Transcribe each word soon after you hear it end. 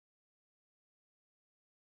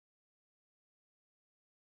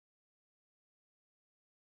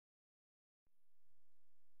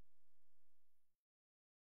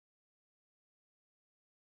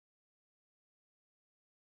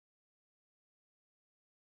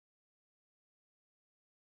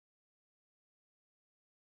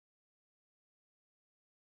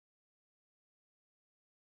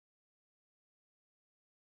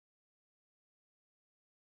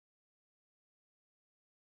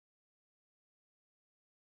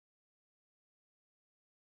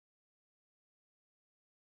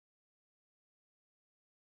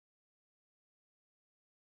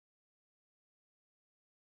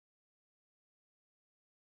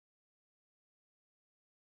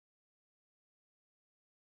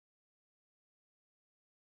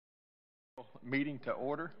Meeting to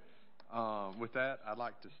order. With that, I'd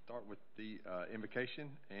like to start with the invocation,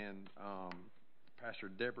 and Pastor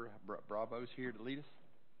Deborah Bravo's here to lead us.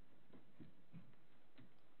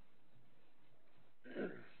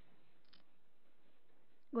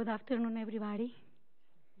 Good afternoon, everybody.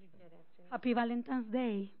 Happy Valentine's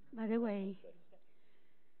Day, by the way.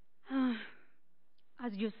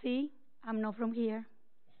 As you see, I'm not from here.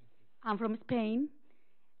 I'm from Spain,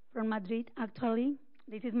 from Madrid, actually.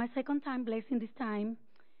 This is my second time blessing this time.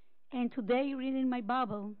 And today, reading my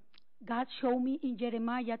Bible, God showed me in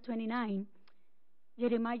Jeremiah 29.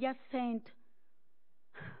 Jeremiah sent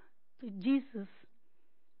to Jesus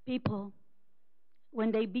people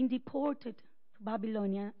when they've been deported to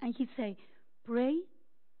Babylonia. And he said, pray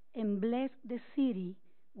and bless the city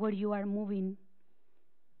where you are moving.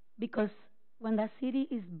 Because when that city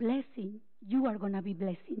is blessing, you are going to be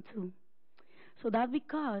blessing too. So that's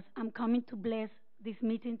because I'm coming to bless this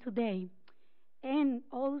meeting today. And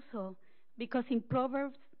also because in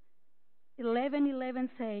Proverbs 11:11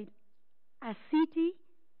 said, a city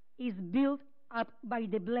is built up by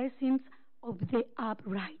the blessings of the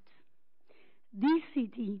upright. This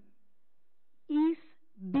city is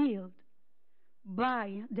built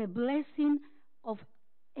by the blessing of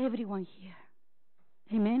everyone here.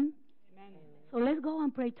 Amen? Amen. So let's go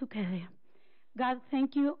and pray together. God,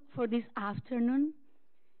 thank you for this afternoon.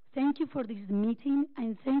 Thank you for this meeting,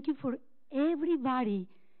 and thank you for everybody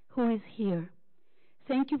who is here.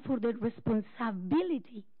 Thank you for the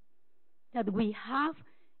responsibility that we have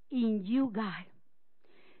in you, God.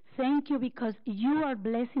 Thank you because you are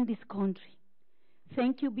blessing this country.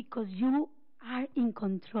 Thank you because you are in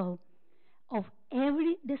control of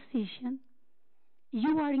every decision.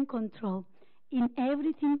 You are in control in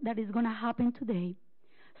everything that is going to happen today.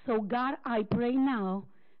 So, God, I pray now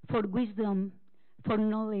for wisdom, for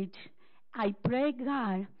knowledge. I pray,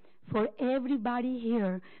 God, for everybody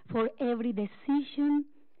here, for every decision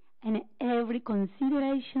and every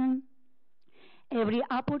consideration, every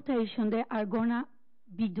apportation they are going to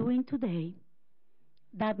be doing today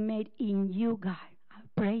that made in you, God. I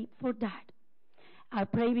pray for that. I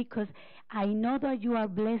pray because I know that you are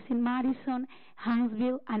blessing Madison,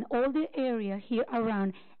 Huntsville, and all the area here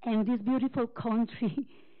around and this beautiful country.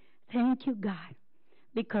 Thank you, God,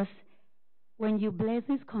 because when you bless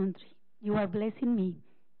this country, you are blessing me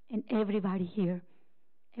and everybody here,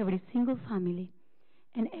 every single family,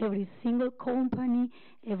 and every single company,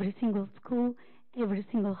 every single school, every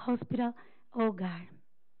single hospital. Oh, God,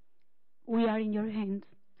 we are in your hands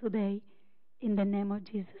today in the name of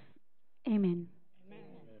Jesus. Amen. Amen.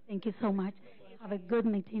 Thank you so much. Have a good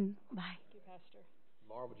meeting. Bye. Thank you, Pastor.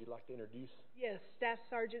 Mara, would you like to introduce? Yes, Staff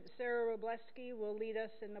Sergeant Sarah Robleski will lead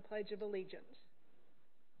us in the Pledge of Allegiance.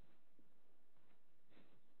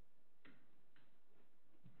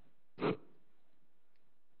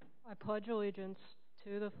 I pledge allegiance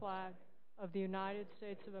to the flag of the United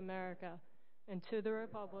States of America and to the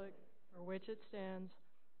republic for which it stands,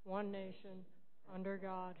 one nation, under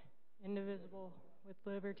God, indivisible, with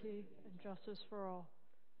liberty and justice for all.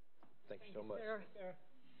 Thank you so much. Sarah.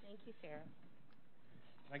 Thank you, Sarah.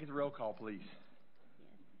 Can I get the roll call, please?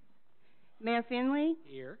 Mayor Finley?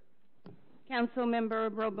 Here. Councilmember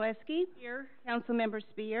Robleski? Here. Councilmember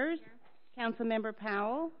Spears? Here. Councilmember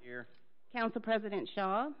Powell? Here. Council President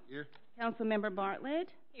Shaw? Here. Councilmember Bartlett?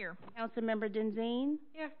 Here. Councilmember Denzine?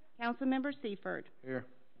 Here. Councilmember Seifert? Here.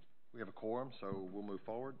 We have a quorum, so we'll move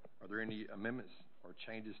forward. Are there any amendments or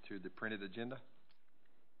changes to the printed agenda?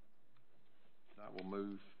 If not, we'll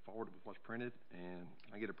move forward with what's printed, and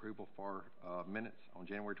I get approval for minutes on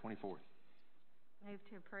January 24th. Move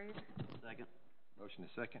to approve. Second. Motion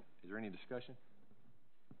is second. Is there any discussion?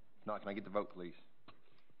 If not, can I get the vote, please?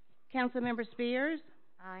 Councilmember Spears?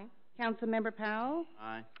 Aye. Councilmember Powell?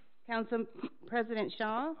 Aye. Council President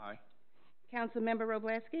Shaw? Aye. Councilmember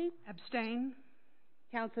Robleski? Abstain.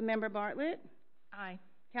 Councilmember Bartlett? Aye.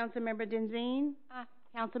 Councilmember Denzine? Aye.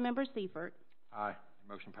 Councilmember Seifert? Aye.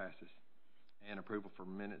 Motion passes. And approval for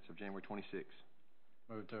minutes of January 26th.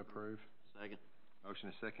 Move to approve. Second. Motion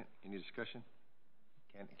is second. Any discussion?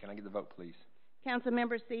 Can I get the vote, please?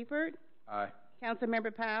 Councilmember Seifert? Aye.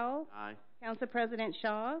 Councilmember Powell? Aye. Council President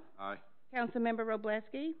Shaw? Aye. Councilmember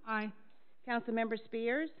Robleski? Aye. Councilmember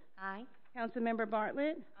Spears? Aye. Councilmember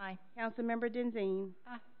Bartlett? Aye. Councilmember Denzine?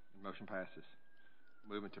 Motion passes.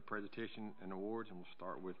 Moving to presentation and awards, and we'll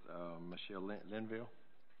start with Michelle Linville.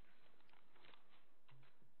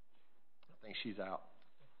 I think she's out.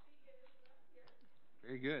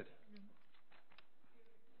 Very good.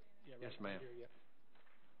 Yes, ma'am.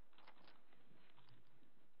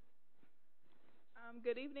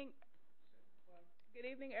 Good evening. Good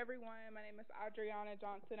evening, everyone. My name is Adriana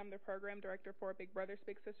Johnson. I'm the program director for Big Brothers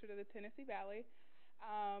Big Sisters of the Tennessee Valley.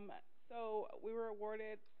 So we were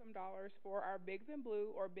awarded some dollars for our Bigs in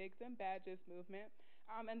Blue or Bigs and Badges movement,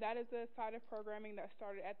 and that is a side of programming that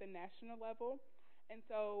started at the national level. And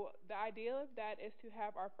so the idea of that is to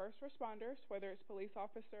have our first responders, whether it's police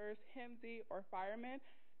officers, HIMSI, or firemen,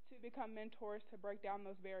 to become mentors to break down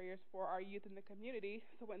those barriers for our youth in the community,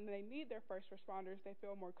 so when they need their first responders, they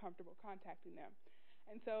feel more comfortable contacting them.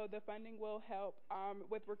 And so the funding will help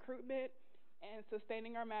with recruitment and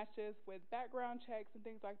sustaining our matches with background checks and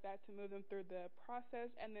things like that to move them through the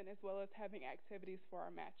process, and then as well as having activities for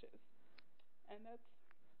our matches. And that's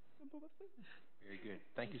simple but sweet. Very good.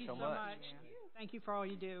 Thank you so much. much. Thank you for all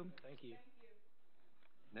you do. Thank you.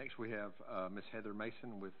 Next, we have Ms. Heather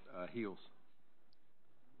Mason with HEALS.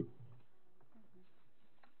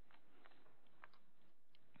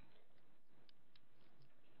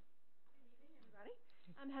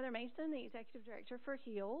 I'm Heather Mason, the Executive Director for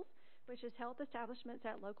HEALS, which is Health Establishments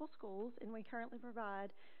at Local Schools, and we currently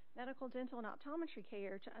provide medical, dental, and optometry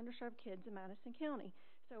care to underserved kids in Madison County.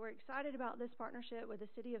 So we're excited about this partnership with the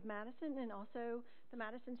City of Madison and also the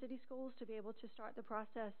Madison City Schools to be able to start the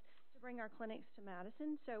process to bring our clinics to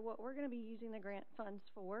Madison. So what we're going to be using the grant funds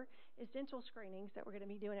for is dental screenings that we're going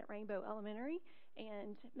to be doing at Rainbow Elementary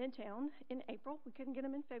and Midtown in April. We couldn't get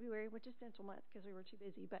them in February, which is dental month because we were too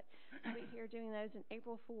busy, but we'll be here doing those in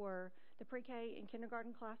April for the pre-K and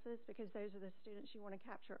kindergarten classes because those are the students you want to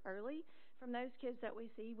capture early. From those kids that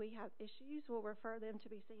we see we have issues, we'll refer them to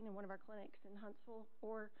be seen in one of our clinics in Huntsville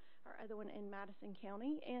or our other one in Madison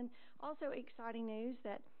County. And also exciting news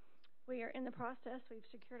that we are in the process. We've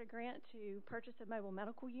secured a grant to purchase a mobile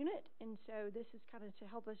medical unit, and so this is kind of to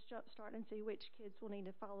help us jumpstart and see which kids will need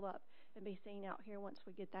to follow up and be seen out here once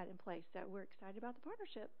we get that in place. So we're excited about the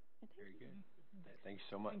partnership. Very good. Thank you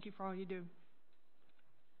so much. Thank you for all you do.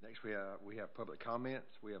 Next, we have public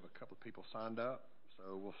comments. We have a couple of people signed up,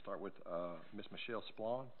 so we'll start with Ms. Michelle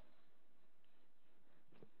Splon.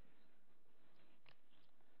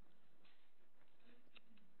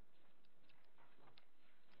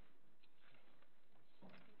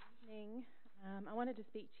 I wanted to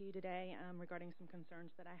speak to you today regarding some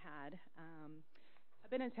concerns that I had.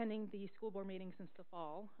 I've been attending the school board meeting since the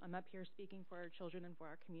fall. I'm up here speaking for our children and for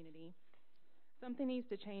our community. Something needs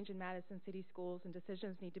to change in Madison City Schools, and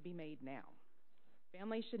decisions need to be made now.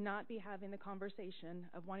 Families should not be having the conversation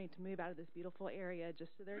of wanting to move out of this beautiful area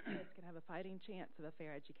just so their kids can have a fighting chance of a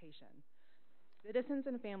fair education. Citizens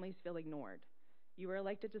and families feel ignored. You were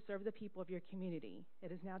elected to serve the people of your community.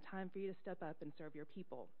 It is now time for you to step up and serve your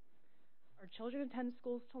people. Our children attend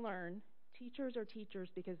schools to learn. Teachers are teachers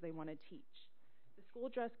because they want to teach. The school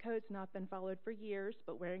dress code's not been followed for years,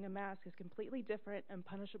 but wearing a mask is completely different and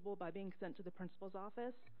punishable by being sent to the principal's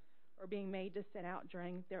office or being made to sit out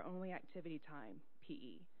during their only activity time,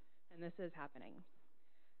 PE. And this is happening.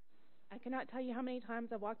 I cannot tell you how many times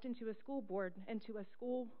I've walked into a school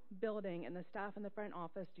building, and the staff in the front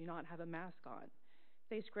office do not have a mask on.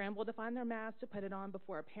 They scramble to find their mask to put it on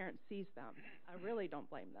before a parent sees them. I really don't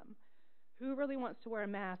blame them. Who really wants to wear a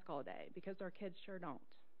mask all day? Because our kids sure don't.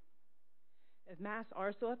 If masks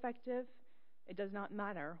are so effective, it does not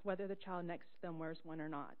matter whether the child next to them wears one or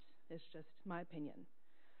not. It's just my opinion.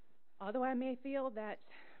 Although I may feel that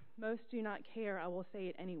most do not care, I will say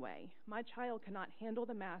it anyway. My child cannot handle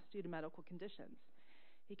the mask due to medical conditions.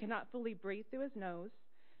 He cannot fully breathe through his nose.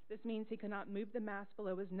 This means he cannot move the mask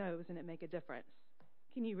below his nose and it make a difference.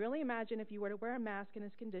 Can you really imagine if you were to wear a mask in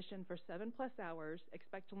his condition for 7+ hours,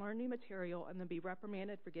 expect to learn new material, and then be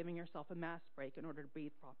reprimanded for giving yourself a mask break in order to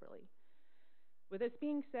breathe properly? With this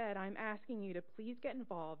being said, I'm asking you to please get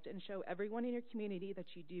involved and show everyone in your community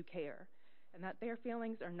that you do care and that their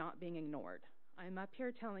feelings are not being ignored. I'm up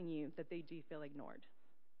here telling you that they do feel ignored.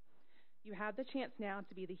 You have the chance now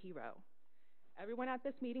to be the hero. Everyone at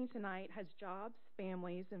this meeting tonight has jobs,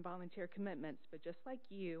 families, and volunteer commitments, but just like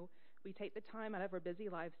you, we take the time out of our busy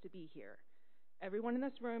lives to be here. Everyone in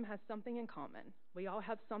this room has something in common. We all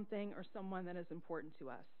have something or someone that is important to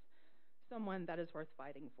us, someone that is worth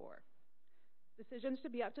fighting for. Decisions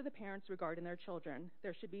should be up to the parents regarding their children.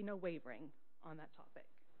 There should be no wavering on that topic.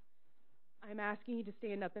 I'm asking you to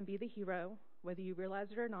stand up and be the hero. Whether you realize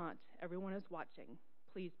it or not, everyone is watching.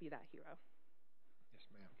 Please be that hero. Yes,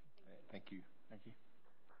 ma'am. Thank you. Thank you.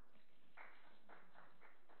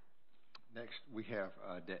 Next, we have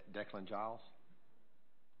Declan Giles.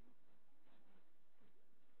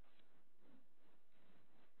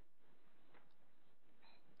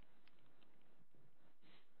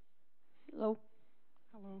 Hello.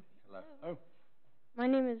 Hello. Hello. Oh. My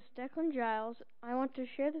name is Declan Giles. I want to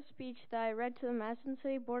share the speech that I read to the Madison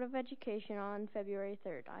City Board of Education on February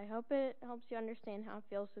 3rd. I hope it helps you understand how it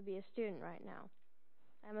feels to be a student right now.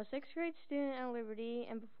 I'm a 6th grade student at Liberty,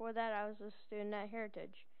 and before that I was a student at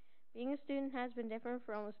Heritage. Being a student has been different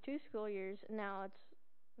for almost 2 school years, and now it's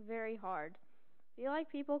very hard. I feel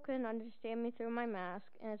like people couldn't understand me through my mask,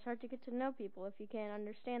 and it's hard to get to know people if you can't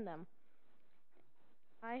understand them.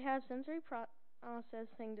 I have sensory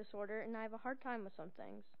processing disorder, and I have a hard time with some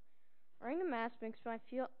things. Wearing a mask makes my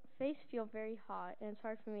face feel very hot, and it's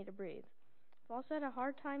hard for me to breathe. I've also had a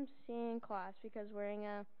hard time seeing in class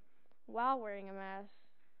while wearing a mask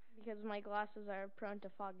because my glasses are prone to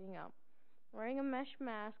fogging up. Wearing a mesh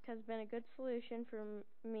mask has been a good solution for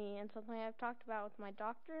me and something I've talked about with my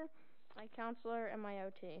doctor, my counselor, and my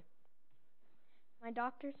OT. My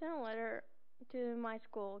doctor sent a letter to my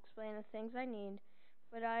school explaining the things I need,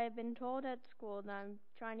 but I have been told at school that I'm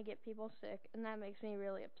trying to get people sick, and that makes me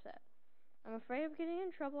really upset. I'm afraid of getting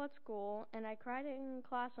in trouble at school, and I cried in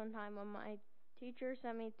class one time when my teacher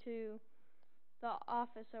sent me to the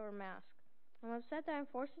office over masks. I'm upset that I'm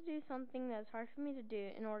forced to do something that is hard for me to do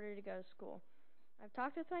in order to go to school. I've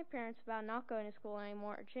talked with my parents about not going to school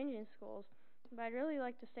anymore or changing schools, but I'd really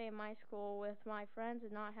like to stay in my school with my friends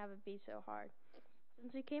and not have it be so hard.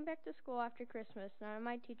 Since we came back to school after Christmas, none of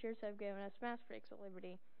my teachers have given us mask breaks at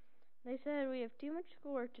Liberty. They said we have too much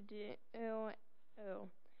schoolwork to do.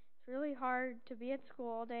 It's really hard to be at school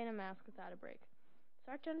all day in a mask without a break. It's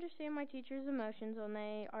hard to understand my teachers' emotions when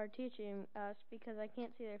they are teaching us because I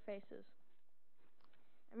can't see their faces.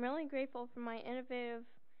 I'm really grateful for my innovative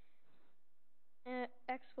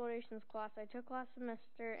explorations class I took last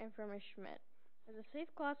semester and for Ms. Schmidt. It was a safe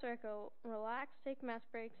class where I could relax, take mask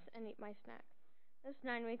breaks, and eat my snack. This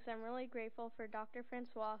 9 weeks, I'm really grateful for Dr.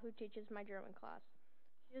 Francois, who teaches my German class.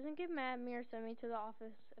 She doesn't get mad at me or send me to the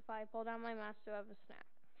office if I pull down my mask to have a snack.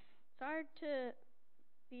 It's hard to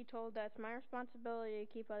be told that it's my responsibility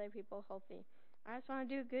to keep other people healthy. I just want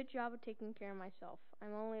to do a good job of taking care of myself.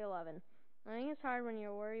 I'm only 11. Learning is hard when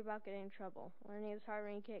you're worried about getting in trouble. Learning is hard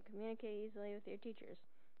when you can't communicate easily with your teachers.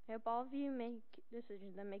 I hope all of you make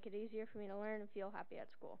decisions that make it easier for me to learn and feel happy at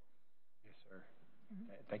school. Yes, sir.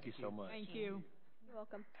 Thank you so much. Thank you. You're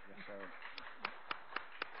welcome. Yes, sir.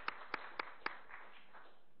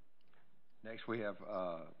 Next, we have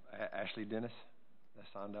Ashley Dennis that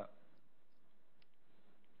signed up.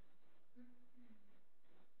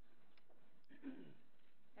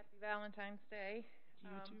 Happy Valentine's Day.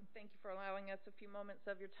 Thank you for allowing us a few moments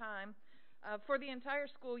of your time. For the entire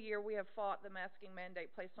school year, we have fought the masking mandate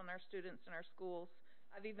placed on our students in our schools.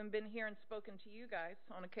 I've even been here and spoken to you guys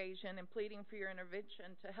on occasion and pleading for your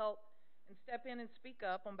intervention to help and step in and speak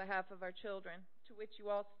up on behalf of our children, to which you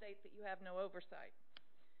all state that you have no oversight.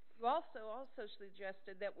 You also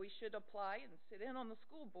suggested that we should apply and sit in on the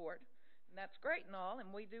school board, and that's great and all, and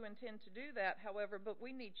we do intend to do that, however, but we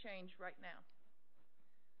need change right now.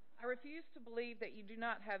 I refuse to believe that you do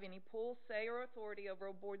not have any pull, say, or authority over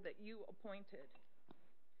a board that you appointed.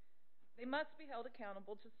 They must be held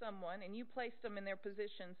accountable to someone, and you placed them in their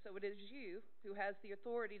position, so it is you who has the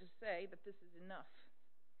authority to say that this is enough.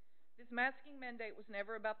 This masking mandate was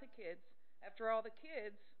never about the kids. After all, the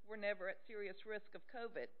kids were never at serious risk of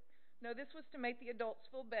COVID. No, this was to make the adults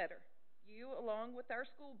feel better. You, along with our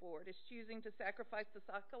school board, is choosing to sacrifice the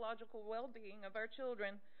psychological well-being of our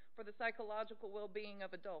children for the psychological well-being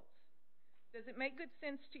of adults. Does it make good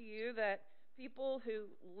sense to you that people who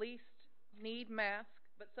least need masks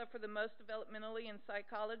but suffer the most developmentally and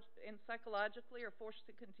psychologically are forced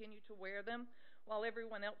to continue to wear them while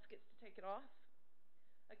everyone else gets to take it off?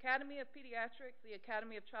 Academy of Pediatrics, the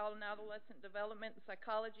Academy of Child and Adolescent Development and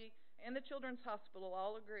Psychology, and the Children's Hospital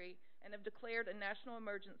all agree and have declared a national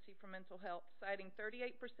emergency for mental health, citing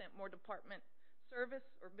 38% more department service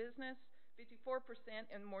or business, 54%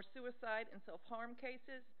 and more suicide and self-harm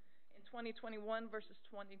cases in 2021 versus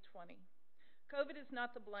 2020. COVID is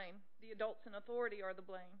not to blame. The adults in authority are the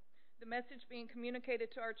blame. The message being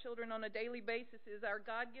communicated to our children on a daily basis is our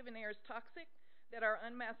God-given air is toxic, that our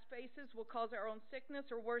unmasked faces will cause our own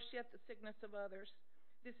sickness, or worse yet, the sickness of others.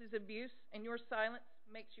 This is abuse, and your silence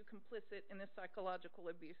makes you complicit in this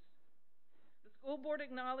psychological abuse. The school board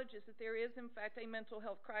acknowledges that there is, in fact, a mental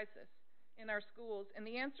health crisis in our schools, and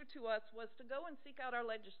the answer to us was to go and seek out our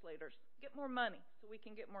legislators, get more money so we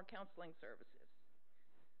can get more counseling services.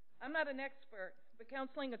 I'm not an expert, but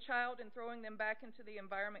counseling a child and throwing them back into the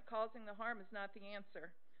environment causing the harm is not the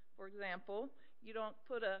answer. For example, you don't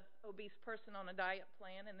put an obese person on a diet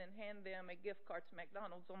plan and then hand them a gift card to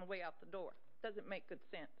McDonald's on the way out the door. Doesn't make good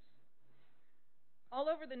sense. All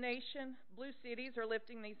over the nation, blue cities are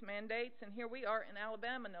lifting these mandates, and here we are in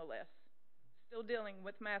Alabama, no less, still dealing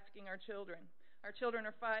with masking our children. Our children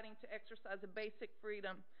are fighting to exercise a basic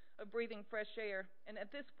freedom of breathing fresh air, and at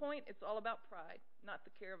this point, it's all about pride, not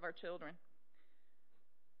the care of our children.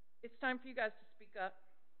 It's time for you guys to speak up.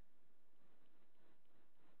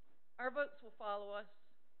 Our votes will follow us,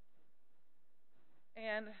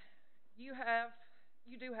 and you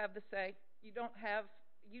do have the say. You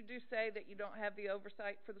do say that you don't have the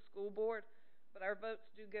oversight for the school board, but our votes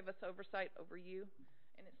do give us oversight over you,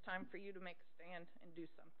 and it's time for you to make a stand and do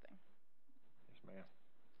something. Yes, ma'am.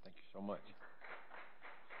 Thank you so much.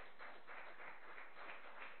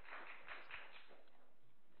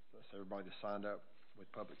 So that's everybody that signed up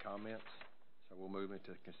with public comments. So we'll move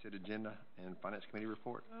into the consent agenda and Finance Committee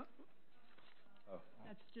report.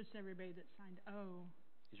 That's just everybody that signed. Oh.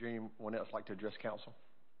 Is there anyone else like to address council?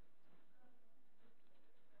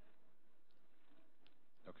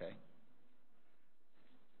 Okay.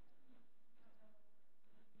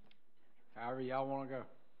 However y'all want to go.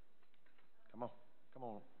 Come on. Come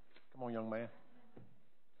on. Come on, young man.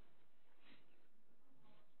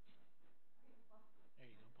 There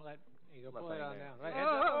you go. Pull that. There you go. Left Pull it hand on down. down. Right, heads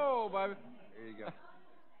up. Oh, baby. There you go.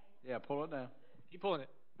 Yeah, pull it down. Keep pulling it.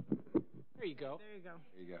 There you go. There you go.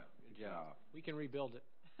 There you go. Good job. We can rebuild it.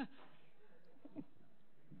 You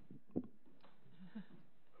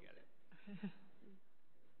got it.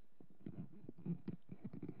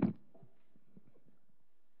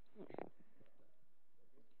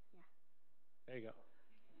 There you go.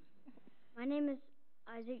 My name is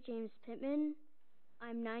Isaac James Pittman.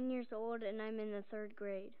 I'm 9 years old and I'm in the 3rd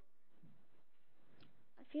grade.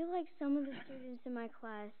 I feel like some of the students in my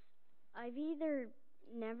class, I've either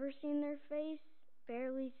never seen their face,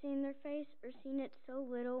 barely seen their face, or seen it so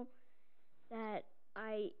little that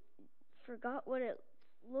I forgot what it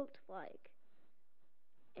looked like.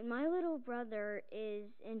 And my little brother is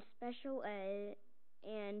in special ed,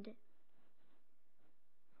 and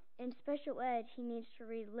in special ed, he needs to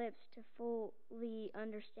read lips to fully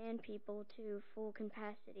understand people to full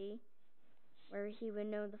capacity, where he would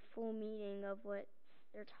know the full meaning of what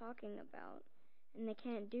they're talking about. And they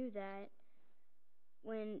can't do that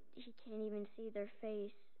when he can't even see their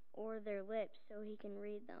face or their lips so he can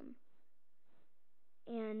read them.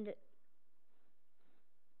 And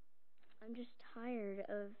I'm just tired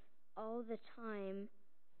of all the time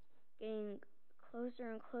getting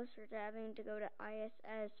closer and closer to having to go to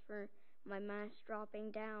ISS for my mask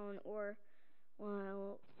dropping down, or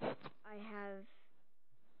while I have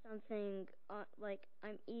something like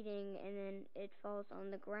I'm eating and then it falls on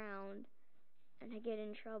the ground and I get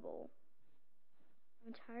in trouble.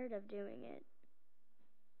 I'm tired of doing it.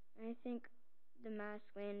 And I think the mask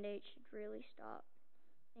mandate should really stop.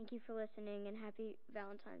 Thank you for listening, and happy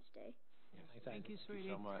Valentine's Day. Thank you, sweetie. Thank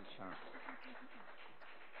you so much.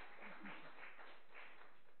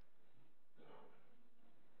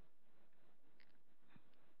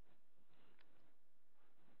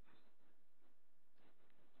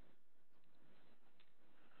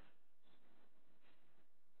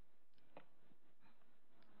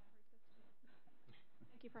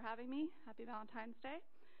 Thank you for having me. Happy Valentine's Day.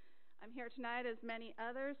 I'm here tonight, as many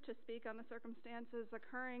others, to speak on the circumstances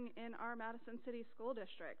occurring in our Madison City School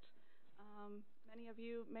District. Many of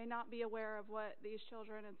you may not be aware of what these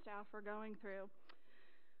children and staff are going through.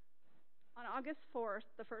 On August 4th,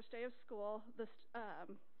 the first day of school, the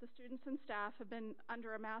students and staff have been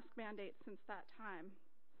under a mask mandate since that time.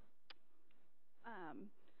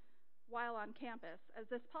 While on campus, as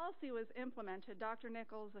this policy was implemented, Dr.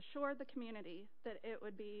 Nichols assured the community that it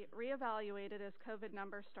would be reevaluated as COVID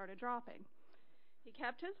numbers started dropping. He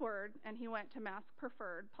kept his word, and he went to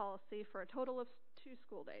mask-preferred policy for a total of 2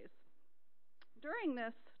 school days. During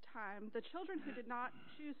this time, the children who did not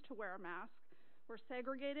choose to wear a mask were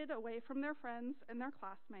segregated away from their friends and their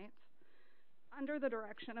classmates under the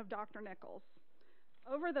direction of Dr. Nichols.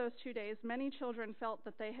 Over those 2 days, many children felt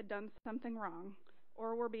that they had done something wrong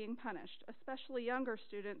or were being punished, especially younger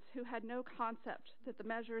students who had no concept that the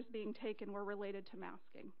measures being taken were related to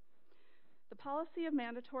masking. The policy of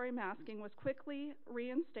mandatory masking was quickly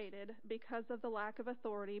reinstated because of the lack of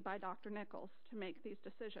authority by Dr. Nichols to make these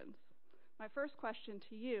decisions. My first question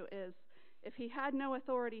to you is, if he had no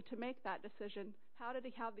authority to make that decision, how did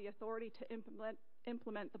he have the authority to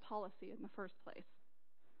implement the policy in the first place?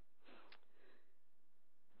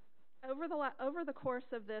 Over the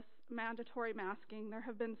course of this mandatory masking, there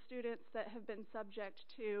have been students that have been subject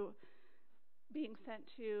to being sent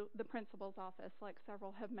to the principal's office, like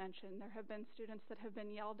several have mentioned. There have been students that have been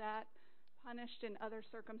yelled at, punished in other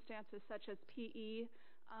circumstances such as PE,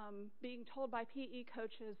 being told by PE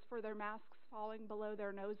coaches for their masks falling below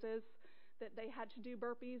their noses that they had to do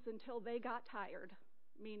burpees until they got tired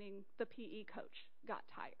meaning the PE coach, got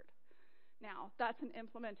tired. Now, that's an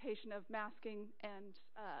implementation of masking and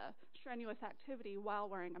strenuous activity while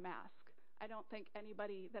wearing a mask. I don't think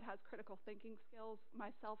anybody that has critical thinking skills,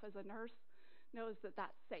 myself as a nurse, knows that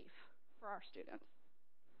that's safe for our students.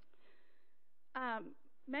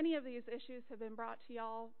 Many of these issues have been brought to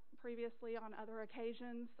y'all previously on other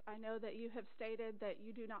occasions. I know that you have stated that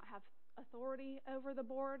you do not have authority over the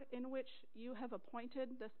board in which you have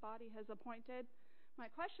appointed, this body has appointed. My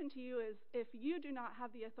question to you is, if you do not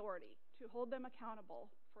have the authority to hold them accountable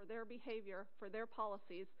for their behavior, for their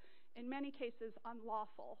policies, in many cases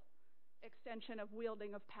unlawful extension of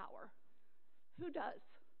wielding of power, who does?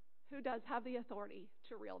 Who does have the authority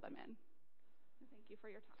to reel them in? Thank you for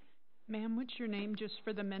your time. Ma'am, what's your name just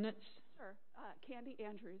for the minutes? Sure. Candy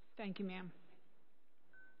Andrews. Thank you, ma'am.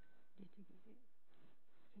 Did you get it?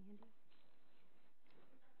 Candy?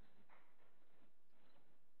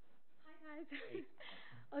 Hi, guys. Hey.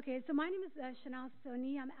 Okay, so my name is Shanaz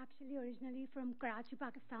Soni. I'm actually originally from Karachi,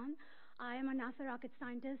 Pakistan. I am a NASA rocket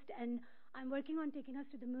scientist, and I'm working on taking us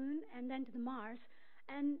to the moon and then to the Mars.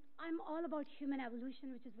 And I'm all about human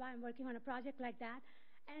evolution, which is why I'm working on a project like that.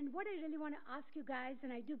 And what I really want to ask you guys,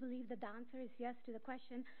 and I do believe that the answer is yes to the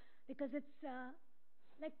question, because it's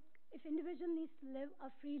like if individual needs to live a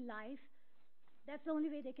free life, that's the only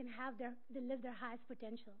way they can live their highest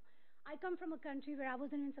potential. I come from a country where I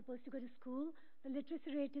wasn't even supposed to go to school. The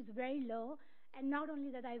literacy rate is very low. And not only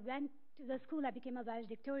that, I went to the school, I became a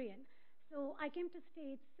valedictorian. So I came to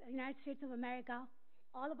United States of America,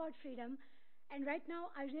 all about freedom. And right now,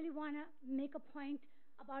 I really want to make a point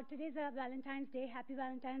about today's Valentine's Day, Happy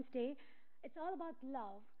Valentine's Day. It's all about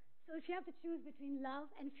love. So if you have to choose between love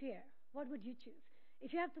and fear, what would you choose?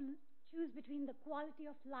 If you have to choose between the quality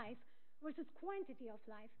of life versus quantity of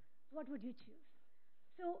life, what would you choose?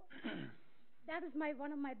 So that is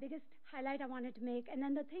one of my biggest highlight I wanted to make. And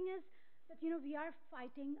then the thing is that, we are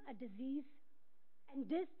fighting a disease and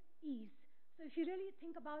dis-ease. So if you really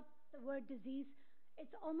think about the word disease,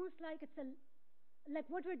 it's almost like like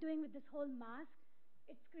what we're doing with this whole mask,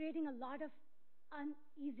 it's creating a lot of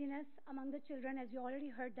uneasiness among the children, as you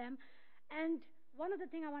already heard them. And one of the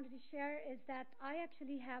things I wanted to share is that I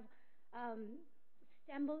actually have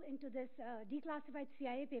stumbled into this declassified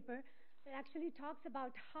CIA paper that actually talks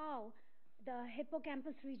about how the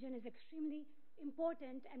hippocampus region is extremely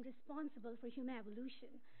important and responsible for human evolution.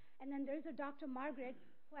 And then there's a Dr. Margaret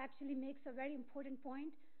who actually makes a very important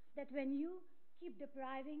point that when you keep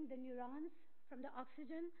depriving the neurons from the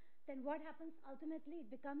oxygen, then what happens ultimately, it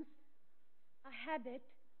becomes a habit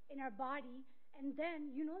in our body, and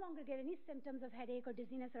then you no longer get any symptoms of headache or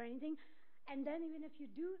dizziness or anything. And then even if you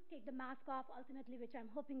do take the mask off, ultimately, which I'm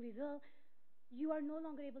hoping we will, you are no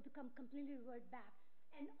longer able to completely revert back.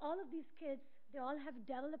 And all of these kids, they all have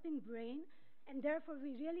developing brain, and therefore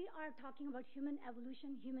we really are talking about human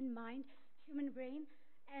evolution, human mind, human brain.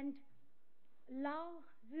 And Lao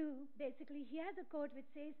Tzu, basically, he has a quote which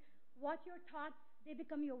says, what your thoughts, they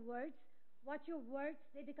become your words. What your words,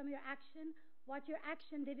 they become your action. What your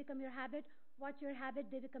action, they become your habit. What your habit,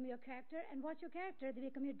 they become your character. And what your character, they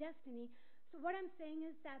become your destiny. So what I'm saying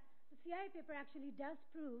is that the CIA paper actually does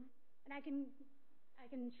prove, and I can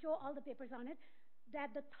show all the papers on it,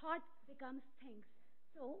 that the thought becomes things.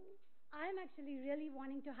 So I'm actually really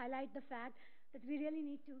wanting to highlight the fact that we really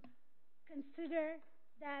need to consider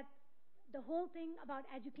that the whole thing about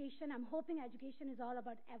education, I'm hoping education is all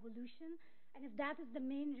about evolution. And if that is the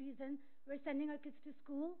main reason we're sending our kids to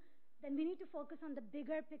school, then we need to focus on the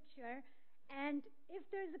bigger picture. And if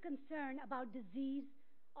there's a concern about disease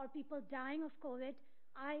or people dying of COVID,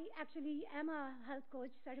 I actually am a health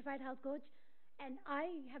coach, certified health coach, and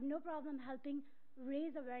I have no problem helping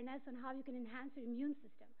raise awareness on how you can enhance your immune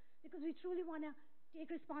system. Because we truly want to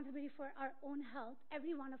take responsibility for our own health,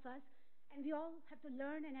 every one of us, and we all have to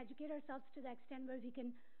learn and educate ourselves to the extent where we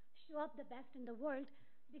can show up the best in the world.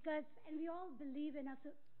 And we all believe in a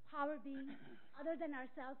power being other than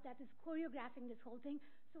ourselves that is choreographing this whole thing.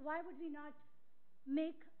 So why would we not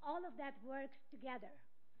make all of that work together?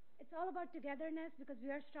 It's all about togetherness because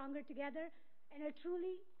we are stronger together. And I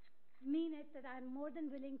truly mean it that I'm more than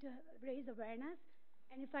willing to raise awareness.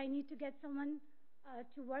 And if I need to get someone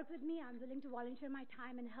to work with me, I'm willing to volunteer my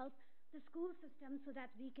time and help the school system so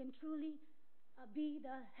that we can truly be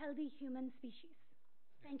the healthy human species.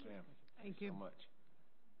 Thank you. Thank you so much.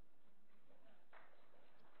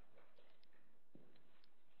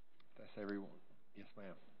 That's everyone. Yes,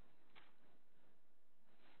 ma'am.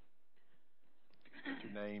 Get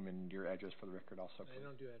your name and your address for the record also, please. They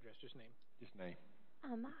don't do address, just name. Just name.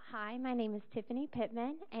 Hi, my name is Tiffany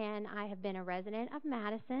Pittman, and I have been a resident of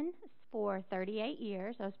Madison for 38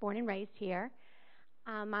 years. I was born and raised here.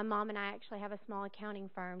 My mom and I actually have a small accounting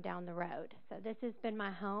firm down the road. So this has been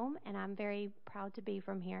my home, and I'm very proud to be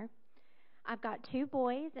from here. I've got 2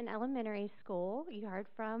 boys in elementary school. You heard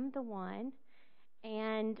from the one.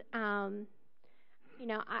 And,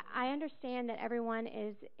 I understand that everyone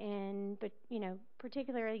is in, but,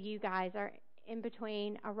 particularly you guys are in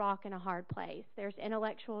between a rock and a hard place. There's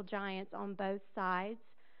intellectual giants on both sides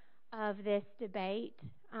of this debate,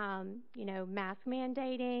 mask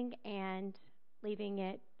mandating and leaving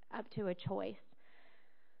it up to a choice.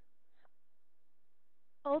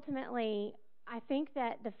 Ultimately, I think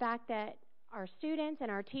that the fact that our students and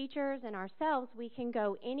our teachers and ourselves, we can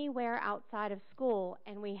go anywhere outside of school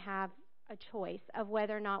and we have a choice of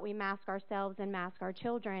whether or not we mask ourselves and mask our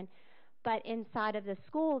children. But inside of the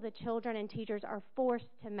school, the children and teachers are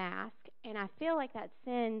forced to mask. And I feel like that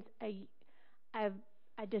sends a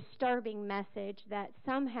disturbing message that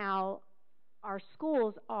somehow our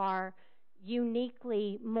schools are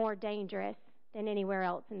uniquely more dangerous than anywhere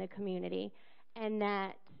else in the community. And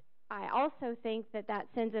that I also think that that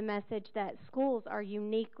sends a message that schools are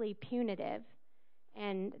uniquely punitive.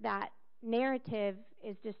 And that narrative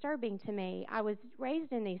is disturbing to me. I was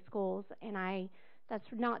raised in these schools, and that's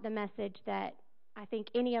not the message that I think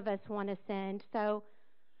any of us want to send. So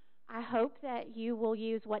I hope that you will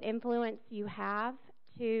use what influence you have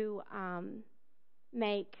to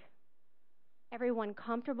make everyone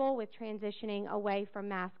comfortable with transitioning away from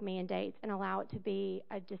mask mandates and allow it to be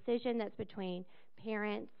a decision that's between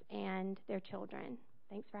parents and their children.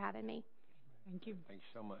 Thanks for having me. Thank you. Thanks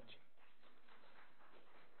so much.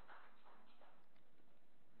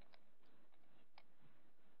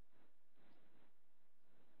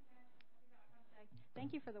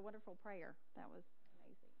 Thank you for the wonderful prayer. That was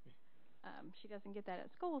amazing. She doesn't get that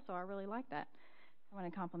at school, so I really like that. I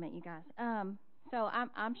want to compliment you guys. So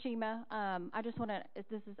I'm Shima. I just want to.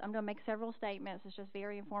 I'm going to make several statements. It's just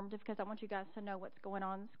very informative because I want you guys to know what's going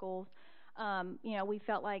on in schools. We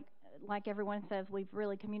felt like everyone says, we've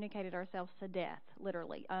really communicated ourselves to death,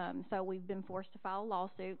 literally. So we've been forced to file a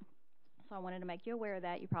lawsuit. So I wanted to make you aware of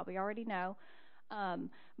that. You probably already know.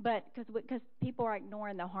 But because people are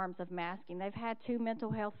ignoring the harms of masking. They've had 2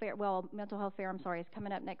 mental health fair, is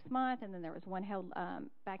coming up next month, and then there was one held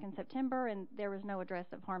back in September, and there was no address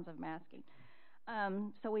of harms of masking.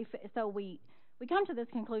 So we come to this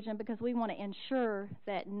conclusion because we want to ensure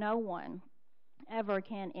that no one ever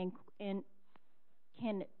can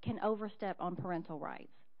overstep on parental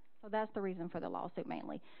rights. So that's the reason for the lawsuit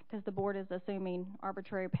mainly, because the board is assuming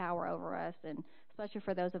arbitrary power over us, and especially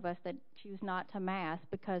for those of us that choose not to mask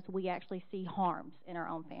because we actually see harms in our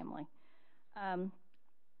own family. Let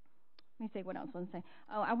me see what else I want to say.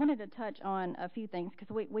 Oh, I wanted to touch on a few things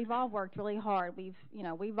because we've all worked really hard. We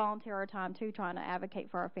volunteer our time too, trying to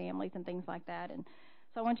advocate for our families and things like that. And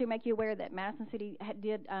so I want to make you aware that Madison City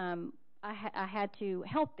did. I had to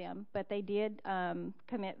help them, but they did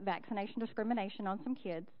commit vaccination discrimination on some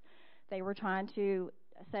kids. They were trying to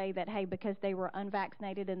say that, hey, because they were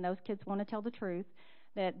unvaccinated and those kids want to tell the truth,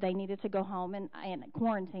 that they needed to go home and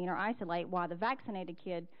quarantine or isolate while the vaccinated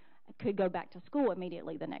kid could go back to school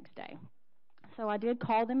immediately the next day. So I did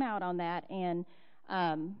call them out on that, and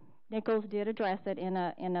Nichols did address it in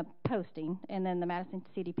a posting, and then the Madison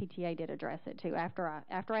City PTA did address it too after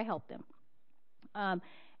I helped them.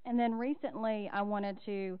 And then recently I wanted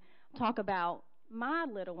to talk about my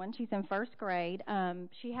little one. She's in 1st grade.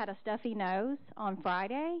 She had a stuffy nose on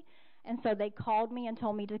Friday, and so they called me and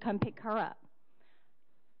told me to come pick her up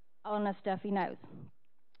on a stuffy nose.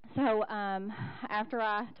 So after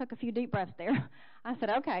I took a few deep breaths there, I said,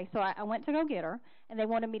 okay. So I went to go get her, and they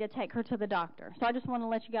wanted me to take her to the doctor. So I just want to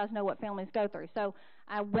let you guys know what families go through. So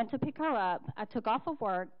I went to pick her up. I took off of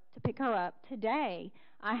work to pick her up. Today,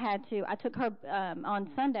 I took her on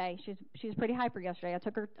Sunday. She was pretty hyper yesterday. I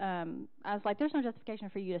took her, I was like, there's no justification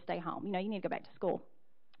for you to stay home. You need to go back to school.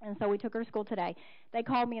 And so we took her to school today. They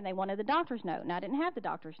called me and they wanted the doctor's note, and I didn't have the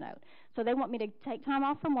doctor's note. So they want me to take time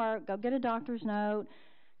off from work, go get a doctor's note,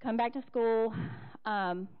 come back to school,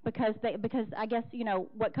 because I guess,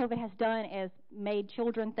 what COVID has done is made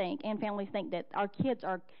children think and families think that our kids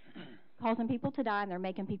are causing people to die and they're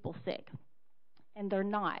making people sick. And they're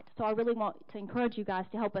not. So I really want to encourage you guys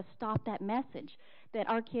to help us stop that message that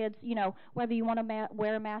our kids, whether you want to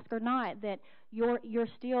wear a mask or not, that you're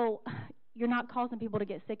not causing people to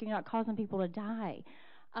get sick and you're not causing people to die.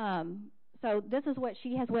 So this is what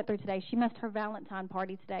she has went through today. She missed her Valentine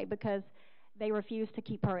party today because they refused to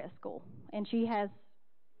keep her at school, and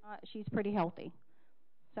she's pretty healthy.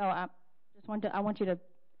 So I want you to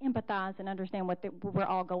empathize and understand what we're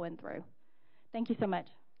all going through. Thank you so much.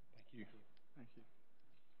 Thank you. Thank you.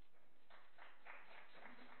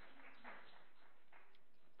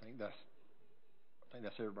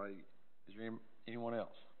 that's everybody. Is there anyone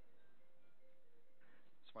else?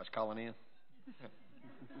 Somebody's calling in?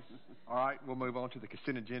 All right, we'll move on to the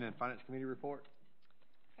consent agenda and Finance Committee report.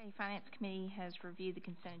 Okay, Finance Committee has reviewed the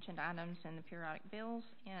consent agenda items and the periodic bills,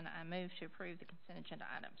 and I move to approve the consent agenda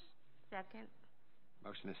items. Second.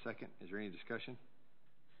 Motion is second. Is there any discussion?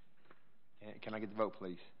 Can I get the vote,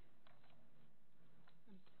 please?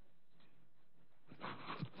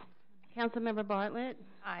 Councilmember Bartlett.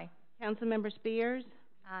 Aye. Councilmember Spears.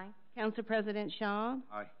 Aye. Council President Shaw.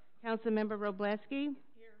 Aye. Councilmember Robleski.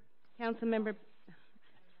 Councilmember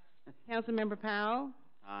Powell.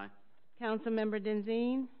 Aye. Councilmember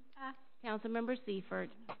Denzine. Councilmember Seifert.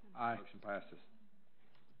 Aye. Motion passes.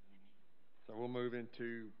 So we'll move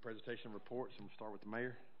into presentation of reports, and we'll start with the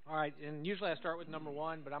mayor. All right, and usually I start with number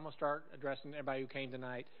one, but I'm going to start addressing everybody who came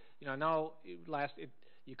tonight. You know, I know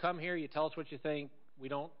you come here, you tell us what you think.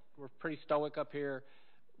 We're pretty stoic up here.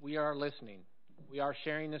 We are listening. We are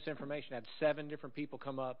sharing this information. I had 7 different people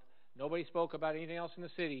come up. Nobody spoke about anything else in the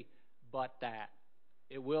city but that.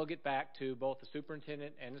 It will get back to both the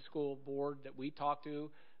superintendent and the school board that we talk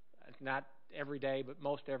to, not every day, but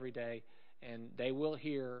most every day, and they will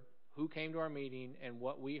hear who came to our meeting and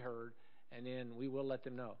what we heard, and then we will let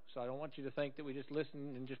them know. So I don't want you to think that we just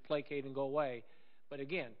listen and just placate and go away. But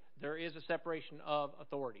again, there is a separation of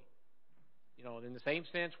authority. You know, in the same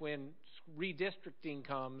sense when redistricting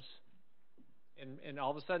comes and all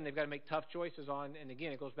of a sudden they've got to make tough choices on, and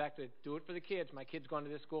again, it goes back to do it for the kids. My kid's gone to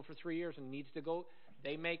this school for 3 years and needs to go.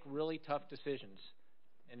 They make really tough decisions.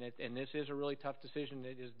 And this is a really tough decision.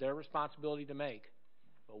 It is their responsibility to make.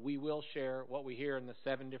 But we will share what we hear in the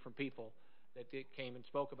 7 different people that came and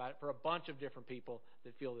spoke about it for a bunch of different people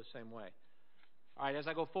that feel the same way. All right, as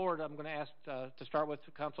I go forward, I'm going to ask to start with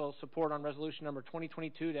council support on resolution number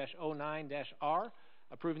 2022-09-R,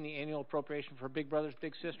 approving the annual appropriation for Big Brothers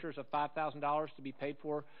Big Sisters of $5,000 to be paid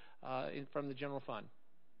for from the general fund.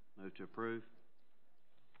 Move to approve.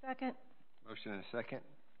 Second. Motion and a second.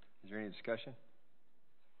 Is there any discussion?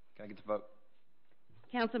 Can I get the vote?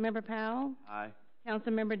 Councilmember Powell. Aye.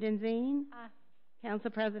 Councilmember Denzine.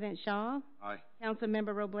 Council President Shaw. Aye.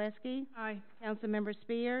 Councilmember Robleski. Aye. Councilmember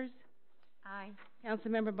Spears. Aye.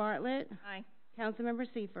 Councilmember Bartlett. Aye. Councilmember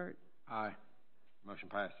Seifert. Aye. Motion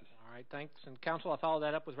passes. All right, thanks. And council, I follow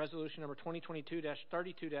that up with resolution number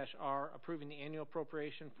 2022-32-R, approving the annual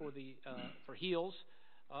appropriation for the for HEALS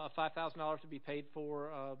of $5,000 to be paid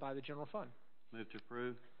for by the general fund. Move to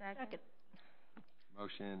approve. Second.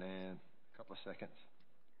 Motion and a couple of seconds.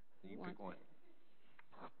 You can pick one.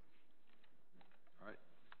 All right.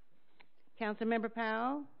 Councilmember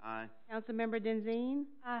Powell. Aye. Councilmember Denzine.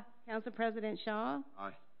 Council President Shaw.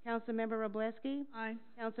 Aye. Councilmember Robleski. Aye.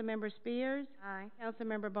 Councilmember Spears. Aye.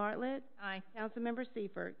 Councilmember Bartlett. Aye. Councilmember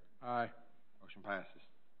Seifert. Aye. Motion passes.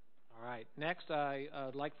 All right. Next,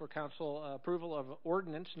 I'd like for council approval of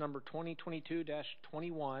ordinance number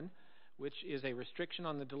 2022-21, which is a restriction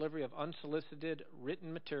on the delivery of unsolicited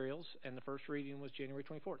written materials, and the first reading was January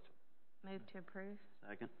 24th. Move to approve.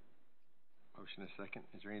 Second. Motion is second.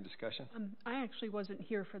 Is there any discussion? I actually wasn't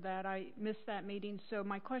here for that. I missed that meeting. So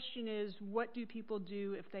my question is, what do people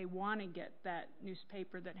do if they want to get that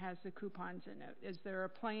newspaper that has the coupons in it? Is there a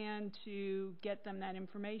plan to get them that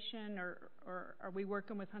information, or are we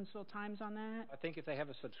working with Huntsville Times on that? I think if they have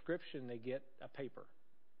a subscription, they get a paper.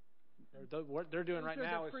 What they're doing right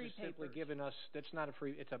now is just simply giving us, that's not a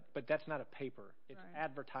free, but that's not a paper. It's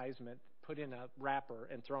advertisement put in a wrapper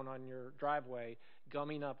and thrown on your driveway,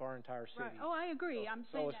 gumming up our entire city. Right. Oh, I agree.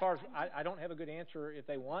 So as far as, I don't have a good answer. If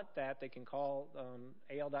they want that, they can call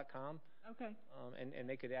al.com. Okay. And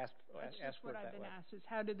they could ask for it that way. That's what I've been asked, is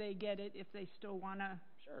how do they get it if they still want to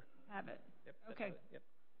have it? Yep. Okay. Yep.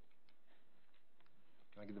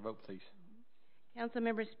 Can I get the vote, please?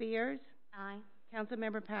 Councilmember Spears. Aye.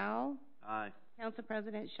 Councilmember Powell. Aye. Council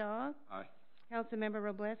President Shaw. Aye. Councilmember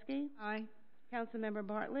Robleski. Aye. Councilmember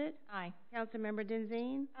Bartlett. Aye. Councilmember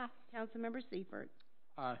Denzine. Councilmember Seifert.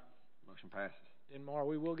 Aye. Motion passes. And Mar,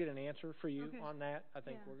 we will get an answer for you on that. I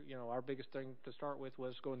think our biggest thing to start with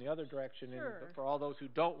was going the other direction. And for all those who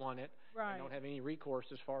don't want it and don't have any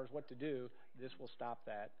recourse as far as what to do, this will stop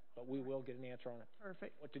that. But we will get an answer on it.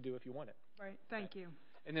 Perfect. What to do if you want it. Right. Thank you.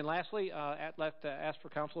 And then lastly, ask for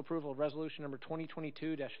council approval of resolution number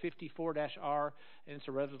 2022-54-R, and it's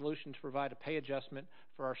a resolution to provide a pay adjustment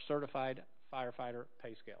for our certified firefighter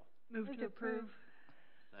pay scale. Move to approve.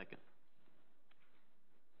 Second.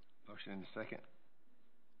 Motion and a second.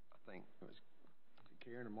 I think it was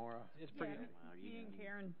Karen or Maura. It's pretty. Me and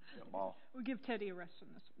Karen. Ball. We'll give Teddy a rest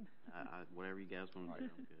on this one. Whatever you guys want to do,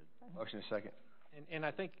 I'm good. Motion and a second. And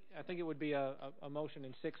I think it would be a motion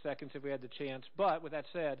in 6 seconds if we had the chance. But with that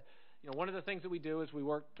said, one of the things that we do is we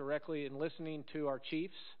work directly in listening to our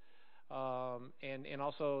chiefs and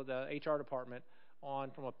also the HR department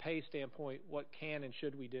on, from a pay standpoint, what can and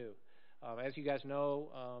should we do. As you guys know,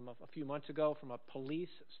 a few months ago, from a police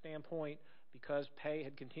standpoint, because pay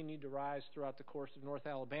had continued to rise throughout the course of North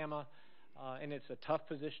Alabama, and it's a tough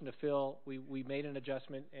position to fill, we made an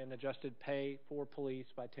adjustment and adjusted pay for police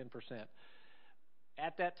by 10%.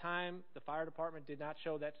 At that time, the fire department did not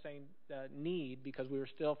show that same need because we were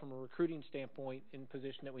still, from a recruiting standpoint, in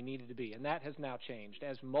position that we needed to be. And that has now changed.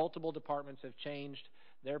 As multiple departments have changed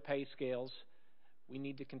their pay scales, we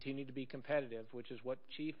need to continue to be competitive, which is what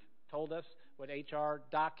Chief told us, what HR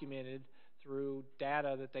documented through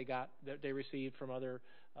data that they received from other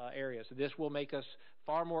areas. So this will make us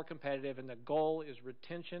far more competitive, and the goal is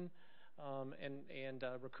retention and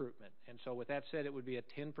recruitment. And so with that said, it would be a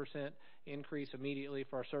 10% increase immediately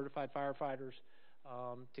for our certified firefighters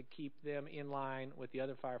to keep them in line with the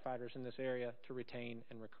other firefighters in this area to retain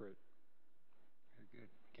and recruit. Very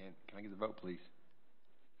good. Can I get the vote, please?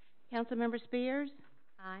 Councilmember Spears?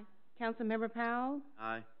 Aye. Councilmember Powell?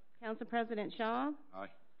 Aye. Council President Shaw? Aye.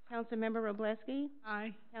 Councilmember Robleski?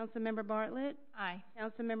 Aye. Councilmember Bartlett? Aye.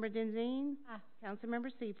 Councilmember Denzine? Aye. Councilmember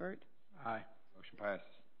Seifert? Aye. Motion passes.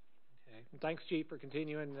 Okay. And thanks, Chief, for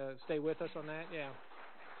continuing to stay with us on that. Yeah.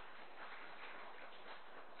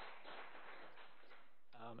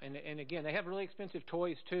 And again, they have really expensive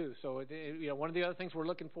toys too. So one of the other things we're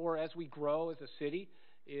looking for as we grow as a city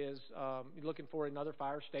is looking for another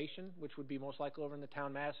fire station, which would be most likely over in the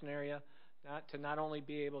town Madison area, not only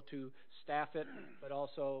be able to staff it, but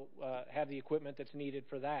also have the equipment that's needed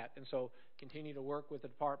for that. And so continue to work with the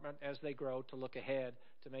department as they grow to look ahead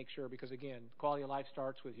to make sure, because again, quality of life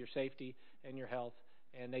starts with your safety and your health,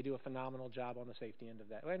 and they do a phenomenal job on the safety end of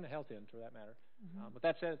that, and the health end for that matter. With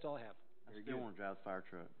that said, that's all I have. I still want to drive the fire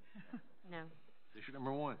truck. No. Issue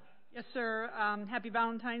number 1. Yes, sir. Happy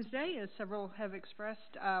Valentine's Day, as several have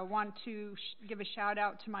expressed. Want to give a shout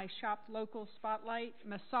out to my Shop Local Spotlight,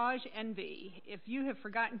 Massage Envy. If you have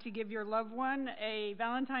forgotten to give your loved one a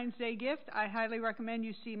Valentine's Day gift, I highly recommend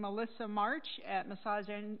you see Melissa March at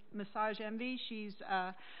Massage Envy. She's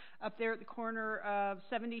up there at the corner of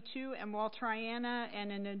 72 and Wall Triana,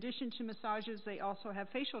 and in addition to massages, they also have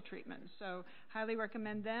facial treatments. So highly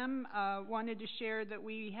recommend them. Wanted to share that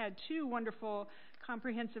we had 2 wonderful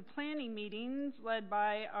comprehensive planning meetings led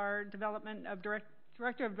by our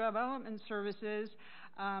Director of Development Services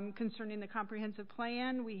concerning the comprehensive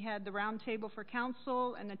plan. We had the roundtable for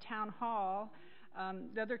council and the town hall.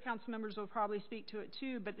 The other council members will probably speak to it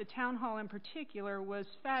too, but the town hall in particular was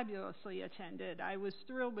fabulously attended. I was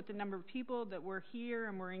thrilled with the number of people that were here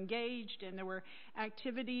and were engaged, and there were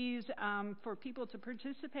activities for people to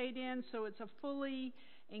participate in, so it's a fully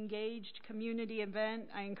engaged community event.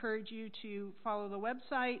 I encourage you to follow the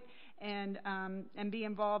website and be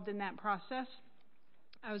involved in that process.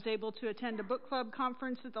 I was able to attend a book club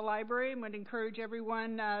conference at the library and would encourage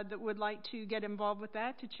everyone that would like to get involved with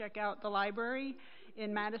that to check out the library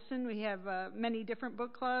in Madison. We have many different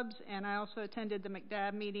book clubs, and I also attended the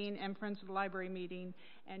McDab meeting and Friends of the Library meeting,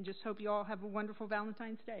 and just hope you all have a wonderful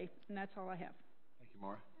Valentine's Day, and that's all I have. Thank you,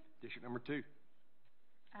 Maura. District number 2.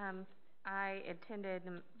 I attended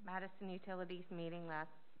the Madison Utilities meeting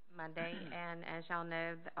last Monday, and as y'all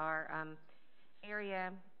know, our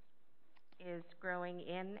area is growing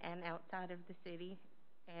in and outside of the city,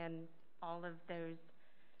 and all of those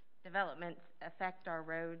developments affect our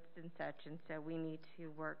roads and such, and so we need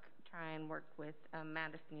to try and work with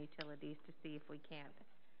Madison Utilities to see if we can't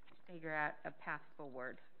figure out a path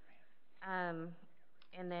forward. And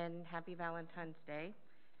then happy Valentine's Day.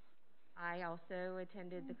 I also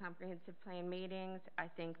attended the comprehensive plan meetings. I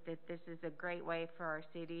think that this is a great way for our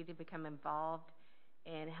city to become involved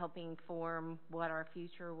in helping form what our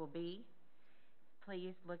future will be.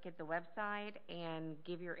 Please look at the website and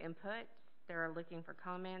give your input. They're looking for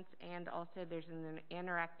comments, and also there's an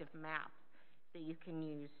interactive map that you can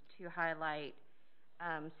use to highlight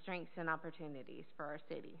strengths and opportunities for our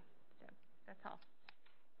city. So that's all.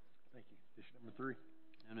 Thank you. District number 3.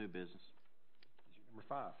 No new business. District number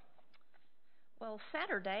 5. Well,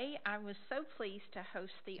 Saturday, I was so pleased to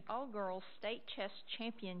host the All-Girls State Chess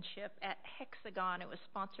Championship at Hexagon. It was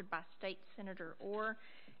sponsored by State Senator Orr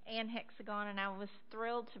and Hexagon, and I was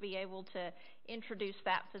thrilled to be able to introduce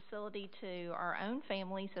that facility to our own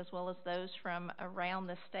families as well as those from around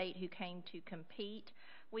the state who came to compete.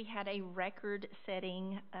 We had a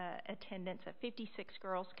record-setting attendance of 56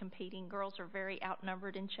 girls competing. Girls are very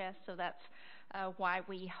outnumbered in chess, so that's why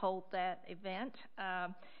we hold that event.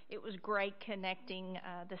 It was great connecting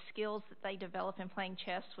the skills that they develop in playing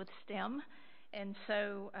chess with STEM. And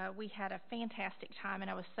so we had a fantastic time, and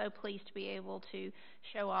I was so pleased to be able to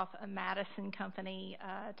show off a Madison company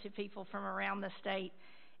to people from around the state.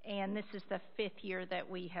 And this is the 5th year that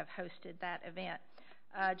we have hosted that event.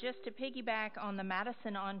 Just to piggyback on the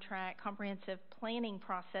Madison On Track comprehensive planning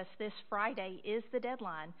process, this Friday is the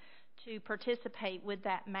deadline to participate with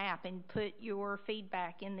that map and put your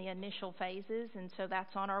feedback in the initial phases. And so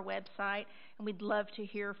that's on our website, and we'd love to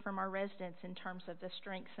hear from our residents in terms of the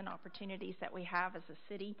strengths and opportunities that we have as a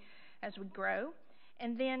city as we grow.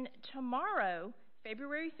 And then tomorrow,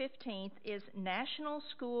 February 15th, is National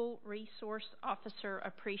School Resource Officer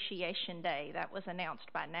Appreciation Day. That was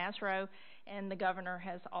announced by NASRO, and the governor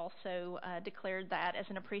has also declared that as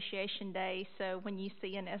an appreciation day. So when you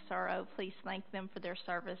see an SRO, please thank them for their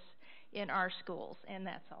service in our schools. And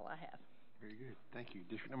that's all I have. Very good. Thank you.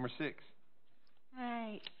 District number 6.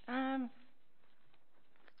 Hi.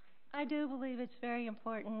 I do believe it's very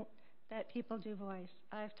important that people do voice.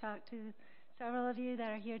 I've talked to several of you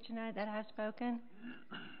that are here tonight that have spoken.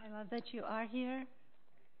 I love that you are here.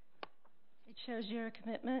 It shows your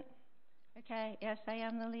commitment. Okay, yes, I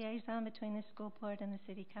am the liaison between the school board and the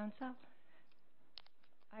city council.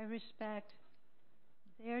 I respect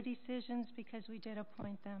their decisions because we did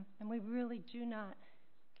appoint them, and we really do not.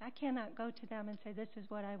 I cannot go to them and say, this is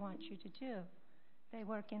what I want you to do. They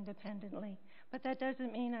work independently. But that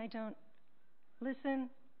doesn't mean I don't listen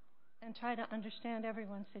and try to understand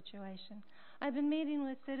everyone's situation. I've been meeting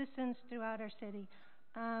with citizens throughout our city,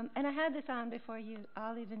 and I had this on before you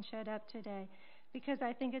all even showed up today, because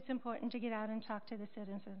I think it's important to get out and talk to the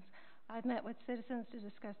citizens. I've met with citizens to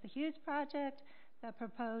discuss the Hughes project, the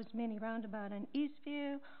proposed mini roundabout in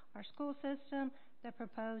Eastview, our school system, the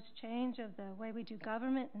proposed change of the way we do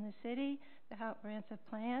government in the city, the comprehensive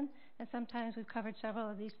plan, and sometimes we've covered several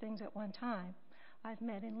of these things at one time. I've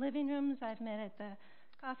met in living rooms, I've met at the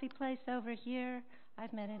coffee place over here,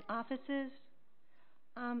 I've met in offices.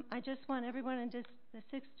 I just want everyone in the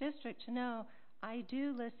 6th district to know I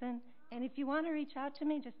do listen, and if you want to reach out to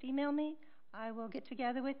me, just email me. I will get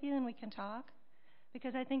together with you and we can talk,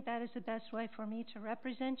 because I think that is the best way for me to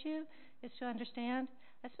represent you, is to understand,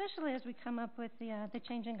 especially as we come up with the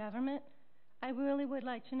change in government. I really would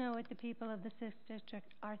like to know what the people of the 6th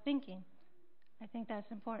district are thinking. I think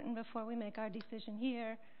that's important before we make our decision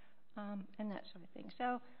here, and that sort of thing.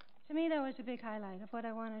 So to me, that was a big highlight of what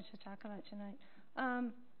I wanted to talk about tonight.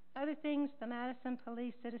 Other things, the Madison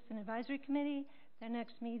Police Citizen Advisory Committee, their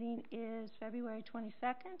next meeting is February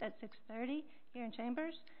 22nd at 6:30 here in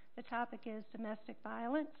Chambers. The topic is domestic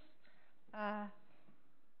violence.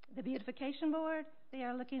 The Beautification Board, they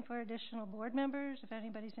are looking for additional board members. If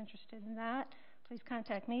anybody's interested in that, please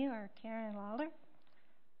contact me or Karen Lawler.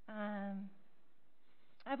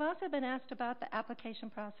 I've also been asked about the application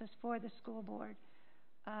process for the school board.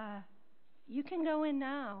 You can go in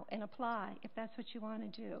now and apply if that's what you want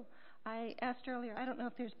to do. I asked earlier, I don't know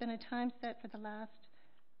if there's been a time set for the last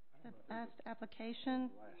application.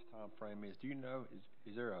 The last time frame is, do you know,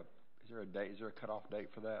 is there a date, is there a cutoff date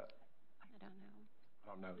for that? I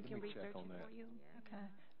don't know. Let me check on that. For you. Okay.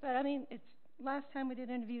 But I mean, it's last time we did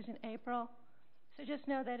interviews in April. So just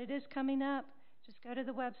know that it is coming up. Just go to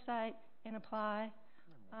the website and apply.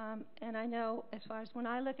 And I know as far as when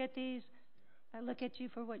I look at these, I look at you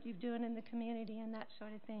for what you're doing in the community and that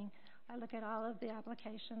sort of thing. I look at all of the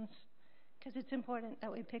applications because it's important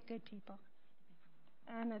that we pick good people.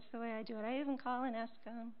 And that's the way I do it. I even call and ask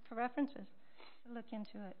for references to look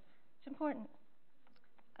into it. It's important.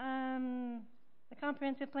 The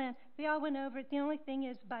comprehensive plan, we all went over it. The only thing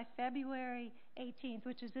is by February 18th,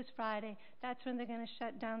 which is this Friday, that's when they're going to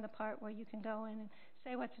shut down the part where you can go in and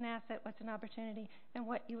say what's an asset, what's an opportunity, and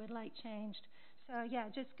what you would like changed. So, yeah,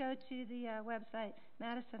 just go to the website,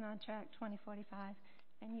 Madison On Track 2045,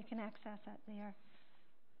 and you can access that there.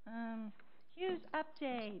 Hughes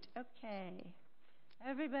update. Okay.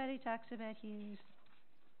 Everybody talks about Hughes.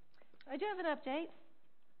 I do have an update.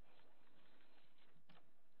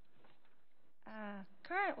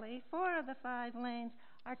 Currently, 4 of the 5 lanes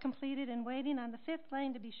are completed and waiting on the 5th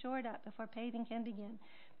lane to be shored up before paving can begin.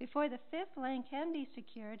 Before the 5th lane can be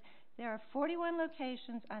secured, there are 41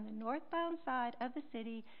 locations on the northbound side of the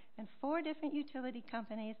city, and 4 different utility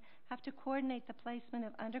companies have to coordinate the placement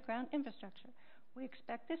of underground infrastructure. We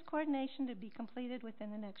expect this coordination to be completed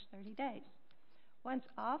within the next 30 days. Once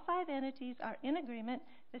all 5 entities are in agreement,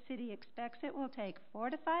 the city expects it will take 4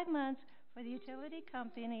 to 5 months for the utility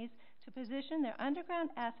companies to position their underground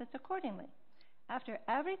assets accordingly. After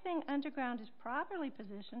everything underground is properly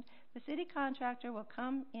positioned, the city contractor will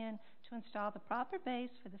come in to install the proper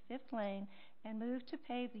base for the 5th lane and move to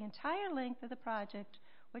pave the entire length of the project,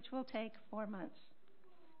 which will take 4 months.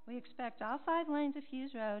 We expect all 5 lanes of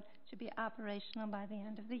Hughes Road to be operational by the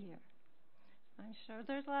end of the year. I'm sure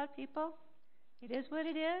there's a lot of people. It is what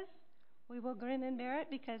it is. We will grin and bear it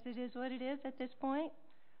because it is what it is at this point.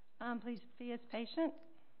 Please be as patient.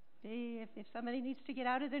 If somebody needs to get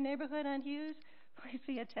out of their neighborhood on Hughes, please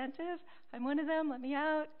be attentive. I'm one of them. Let me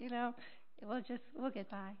out. We'll get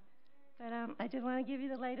by. But I did want to give you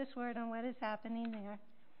the latest word on what is happening there.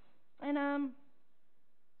 And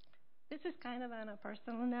this is kind of on a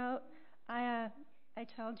personal note. I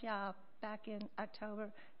told y'all back in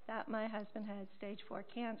October that my husband had stage 4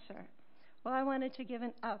 cancer. Well, I wanted to give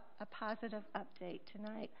a positive update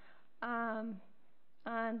tonight.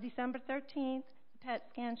 On December 13th, the PET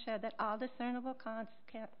scan showed that all discernible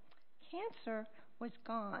cancer was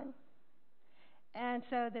gone. And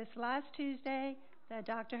so this last Tuesday, the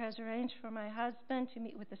doctor has arranged for my husband to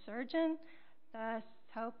meet with the surgeon, thus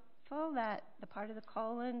hopeful that the part of the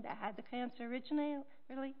colon that had the cancer originally,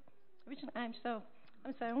 I'm a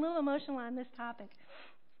little emotional on this topic.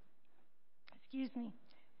 Excuse me.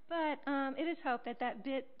 But it is hoped that that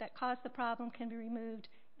bit that caused the problem can be removed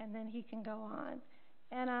and then he can go on.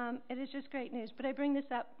 And it is just great news. But I bring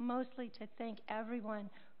this up mostly to thank everyone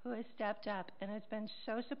who has stepped up and has been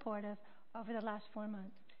so supportive over the last 4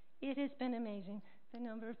 months. It has been amazing, the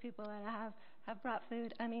number of people that have brought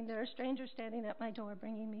food. I mean, there are strangers standing at my door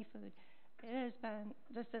bringing me food. It has been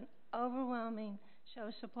just an overwhelming show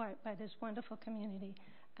of support by this wonderful community.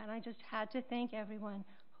 And I just had to thank everyone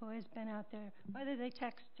who has been out there, whether they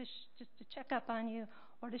text just to check up on you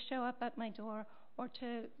or to show up at my door or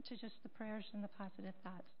to just the prayers and the positive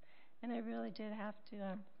thoughts. And I really did have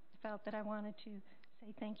to, felt that I wanted to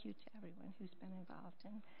say thank you to everyone who's been involved.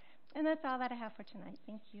 And that's all that I have for tonight.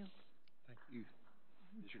 Thank you. Thank you.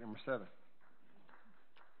 District number 7.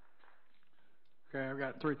 Okay, I've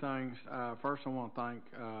got 3 things. First, I want to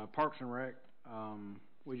thank Parks and Rec.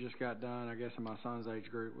 We just got done, I guess, in my son's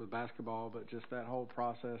age group with basketball, but just that whole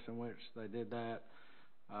process in which they did that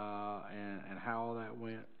and how all that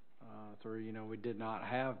went through. We did not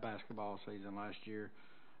have basketball season last year.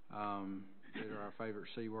 These are our favorite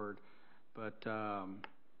C word. But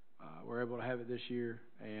we're able to have it this year,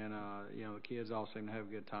 and, the kids all seem to have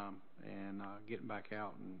a good time and getting back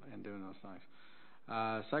out and doing those things.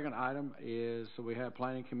 Second item is, so we have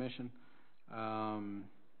Planning Commission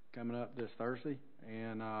coming up this Thursday,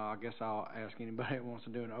 and I guess I'll ask anybody that wants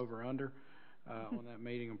to do an over-under on that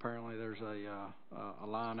meeting. Apparently there's a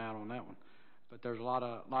line out on that one. But there's a lot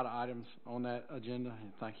of items on that agenda,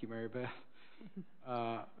 and thank you, Mary Beth.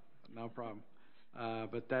 No problem.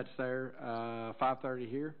 But that's there, 5:30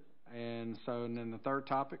 here. And then the third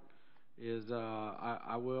topic is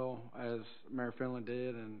I will, as Mayor Finley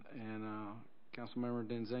did and Councilmember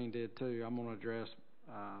Denzine did too, I'm going to address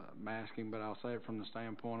masking, but I'll say it from the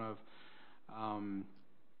standpoint of,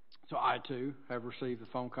 so I too have received a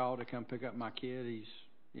phone call to come pick up my kid. He's,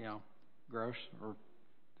 gross, or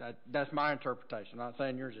that's my interpretation. I'm not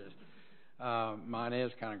saying yours is. Mine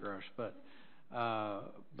is kind of gross, but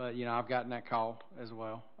I've gotten that call as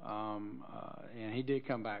well. And he did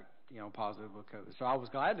come back, positive with COVID. So I was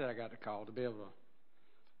glad that I got the call to be able to,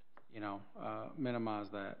 minimize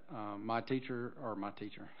that.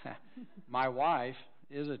 My wife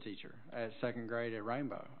is a teacher at 2nd grade at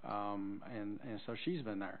Rainbow. And so she's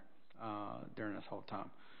been there, during this whole time.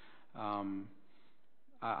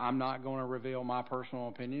 I'm not going to reveal my personal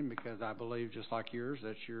opinion because I believe, just like yours,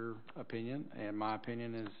 that's your opinion, and my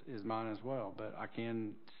opinion is mine as well. But I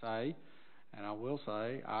can say, and I will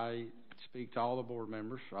say, I speak to all the board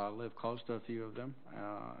members. I live close to a few of them,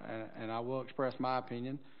 and I will express my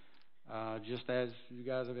opinion, just as you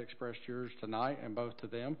guys have expressed yours tonight, and both to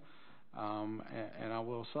them. And I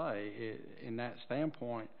will say, in that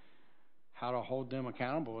standpoint, how to hold them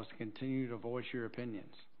accountable is to continue to voice your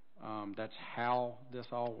opinions. That's how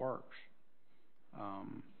this all works.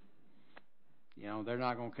 They're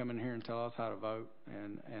not going to come in here and tell us how to vote,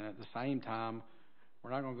 and at the same time,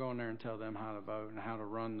 we're not going to go in there and tell them how to vote and how to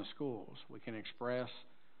run the schools. We can express,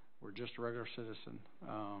 we're just a regular citizen,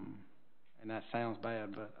 and that sounds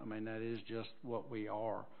bad, but I mean, that is just what we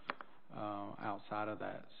are outside of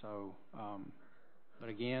that. So, but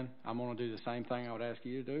again, I'm going to do the same thing I would ask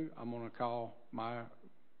you to do. I'm going to call my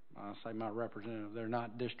representative. They're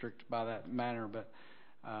not district by that manner, but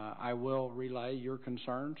I will relay your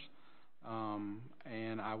concerns,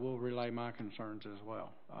 and I will relay my concerns as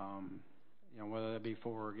well. Whether that be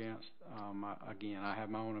for or against, again, I have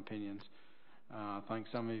my own opinions. I think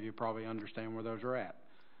some of you probably understand where those are at,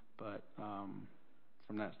 but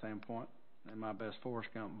from that standpoint, in my best Forrest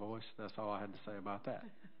Gump voice, that's all I had to say about that.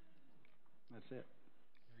 That's it.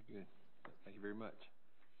 Very good. Thank you very much.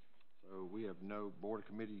 So we have no board or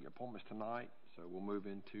committee appointments tonight, so we'll move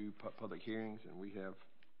into public hearings, and we have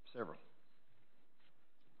several.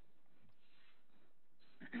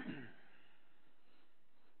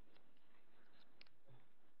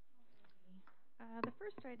 The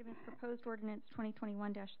first item is proposed ordinance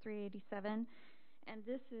 2021-387, and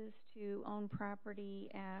this is to own property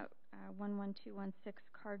at 11216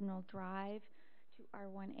 Cardinal Drive to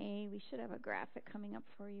R1A. We should have a graphic coming up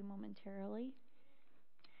for you momentarily.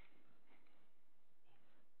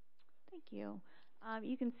 Thank you.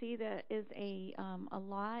 You can see that is a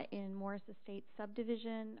lot in Morris Estates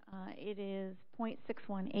subdivision. It is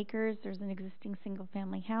 0.61 acres. There's an existing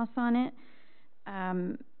single-family house on it.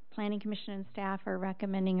 Planning Commission and staff are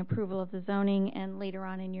recommending approval of the zoning, and later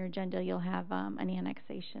on in your agenda you'll have an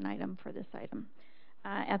annexation item for this item.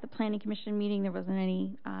 At the Planning Commission meeting there wasn't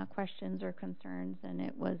any questions or concerns, and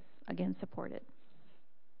it was again supported.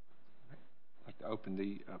 I'd like to open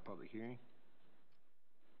the public hearing.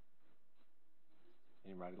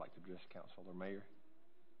 Anybody like to address council or mayor?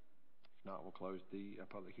 If not, we'll close the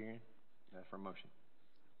public hearing. Ask for a motion.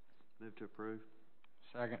 Move to approve.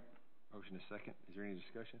 Second. Motion is second. Is there any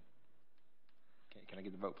discussion? Okay, can I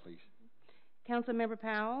get the vote, please? Councilmember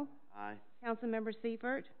Powell. Aye. Councilmember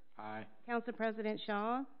Seifert. Aye. Council President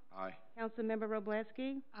Shaw. Aye. Councilmember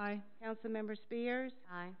Robleski. Aye. Councilmember Spears.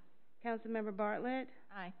 Aye. Councilmember Bartlett.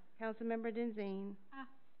 Aye. Councilmember Denzine.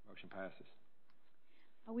 Motion passes.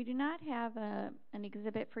 We do not have an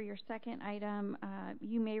exhibit for your second item.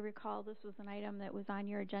 You may recall this was an item that was on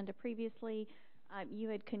your agenda previously. You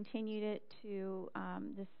had continued it to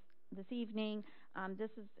this evening.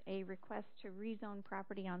 This is a request to rezone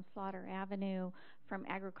property on Slaughter Avenue from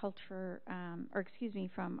agriculture,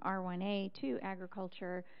 from R1A to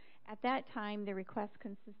agriculture. At that time, the request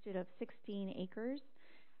consisted of 16 acres.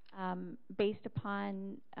 Based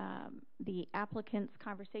upon the applicant's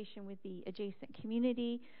conversation with the adjacent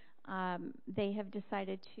community, they have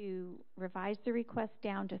decided to revise the request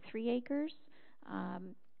down to 3 acres.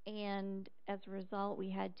 And as a result, we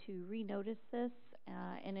had to renotice this,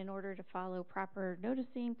 and in order to follow proper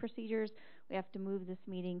noticing procedures, we have to move this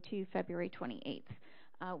meeting to February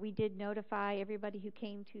 28th. We did notify everybody who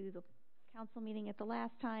came to the council meeting at the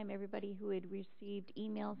last time, everybody who had received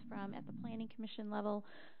emails from at the Planning Commission level,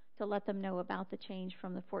 to let them know about the change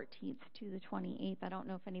from the 14th to the 28th. I don't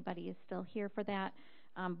know if anybody is still here for that,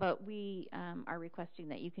 but we are requesting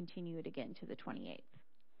that you continue it again to the 28th.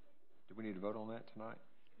 Do we need to vote on that tonight?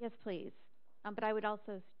 Yes, please. But I would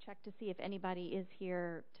also check to see if anybody is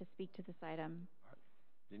here to speak to this item. All right.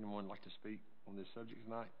 Does anyone like to speak on this subject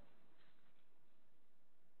tonight?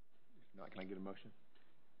 If not, can I get a motion?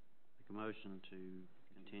 Make a motion to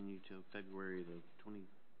continue till February the 28th.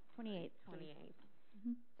 28th.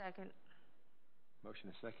 Mm-hmm. Second. Motion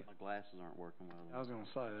is second. My glasses aren't working well. I was going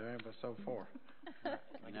to say, there ain't but so far.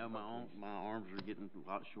 You know, my arms are getting a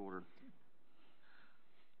lot shorter.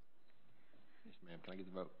 Yes, ma'am. Can I get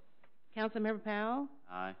the vote? Councilmember Powell.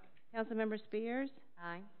 Aye. Councilmember Spears.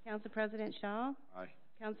 Aye. Council President Shaw. Aye.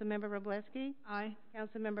 Councilmember Robleski. Aye.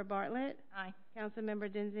 Councilmember Bartlett. Aye. Councilmember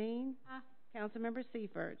Denzine. Aye. Councilmember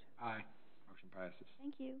Seifert. Aye. Motion passes.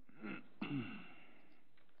 Thank you.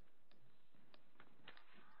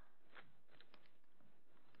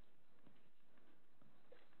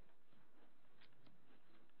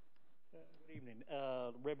 Good evening.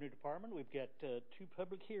 Revenue Department, we've got 2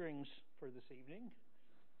 public hearings for this evening.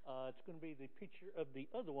 It's going to be the picture of the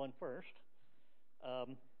other one first.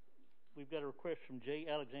 We've got a request from J.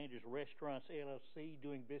 Alexander's Restaurants, LLC,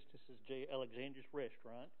 doing business as J. Alexander's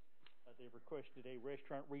Restaurant. They've requested a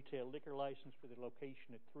restaurant retail liquor license for the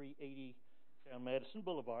location at 380 down Madison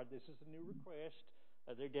Boulevard. This is a new request.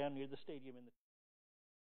 They're down near the stadium in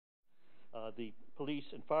the police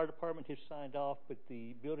and fire department have signed off, but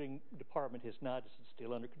the building department has not. It's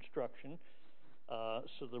still under construction.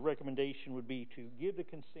 So the recommendation would be to give the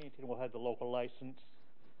consent, and we'll have the local license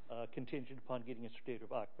contingent upon getting a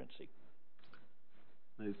certificate of occupancy.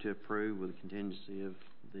 Move to approve with the contingency of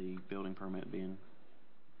the building permit being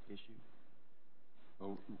issued.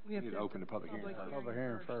 Well, we need to open the public hearing. Public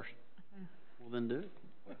hearing first. Well, then do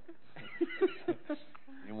it.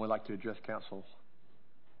 Anyone like to address council?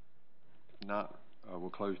 If not, we'll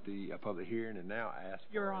close the public hearing and now ask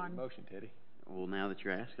for a motion, Teddy. Well, now that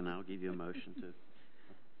you're asking, I'll give you a motion to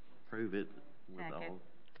approve it with Second.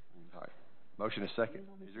 All right. Motion is second.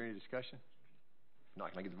 Is there any discussion? If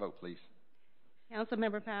not, can I get the vote, please?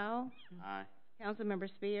 Councilmember Powell. Aye. Councilmember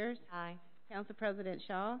Spears. Aye. Council President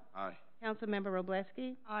Shaw. Aye. Councilmember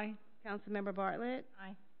Robleski. Aye. Councilmember Bartlett.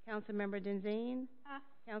 Aye. Councilmember Denzine.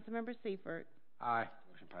 Councilmember Seifert. Aye.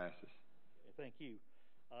 Motion passes. Thank you.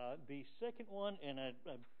 The second one, and I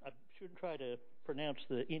shouldn't try to pronounce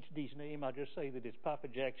the entity's name. I'll just say that it's Papa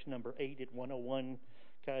Jack's number 8 at 101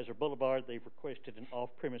 Kaiser Boulevard. They've requested an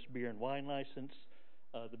off-premise beer and wine license.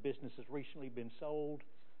 The business has recently been sold.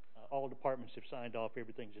 All departments have signed off.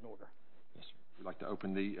 Everything's in order. Yes, sir. We'd like to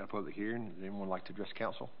open the public hearing. Does anyone like to address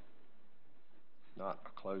council? If not,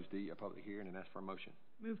 I'll close the public hearing and ask for a motion.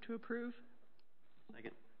 Move to approve.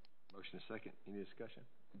 Second. Motion is second. Any discussion?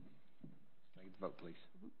 Can I get the vote, please?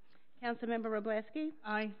 Councilmember Robleski.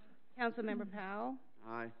 Aye. Councilmember Powell.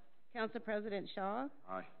 Aye. Council President Shaw.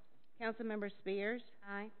 Aye. Councilmember Spears.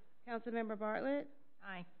 Aye. Councilmember Bartlett.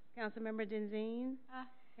 Aye. Councilmember Denzine.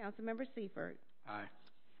 Councilmember Seifert. Aye.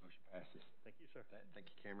 Motion passes. Thank you, sir. Thank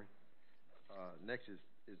you, Cameron. Next is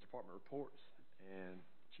department reports, and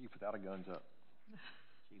Chief Without a Gun's up.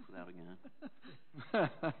 Chief without a gun.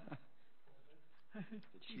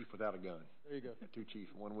 The Chief Without a Gun. There you go. Two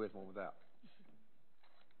chiefs, one with, one without.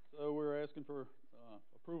 So we're asking for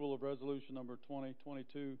approval of resolution number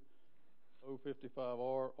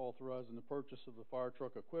 2022-055R, authorizing the purchase of the fire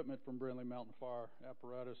truck equipment from Brindley Mountain Fire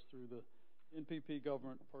Apparatus through the NPP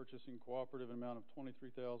Government Purchasing Cooperative, an amount of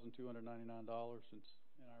 $23,299. It's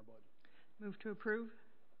in our budget. Move to approve.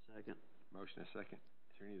 Second. Motion is second.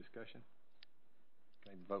 Is there any discussion?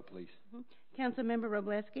 Can I get the vote, please? Councilmember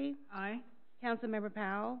Robleski. Aye. Councilmember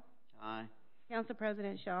Powell. Aye. Council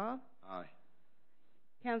President Shaw. Aye.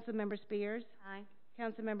 Councilmember Spears. Aye.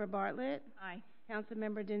 Councilmember Bartlett. Aye.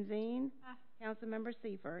 Councilmember Denzine. Councilmember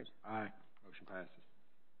Seifert. Aye. Motion passes.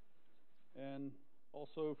 And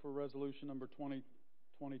also for resolution number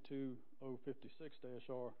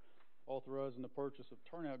 2022-056-R, authorizing the purchase of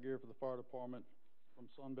turnout gear for the fire department from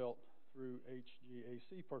Sunbelt through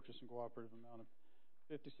HGAC Purchasing Cooperative, amount of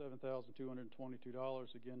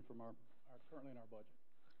 $57,222, again from our currently in our budget.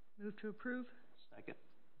 Move to approve. Second.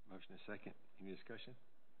 Motion is second. Any discussion?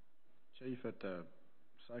 Chief, at the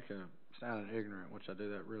sake of sounding ignorant, which I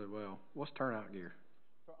do that really well, what's turnout gear?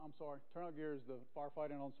 I'm sorry. Turnout gear is the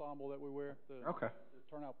firefighting ensemble that we wear. The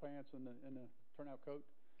turnout pants and the turnout coat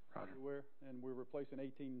that we wear, and we're replacing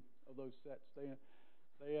 18 of those sets. They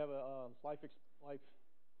have a life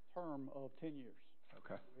term of 10 years.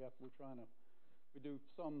 Okay. We do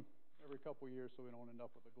some every couple of years, so we don't end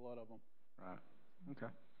up with a glut of them. Right. Okay.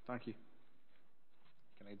 Thank you.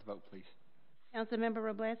 Can I get the vote, please? Councilmember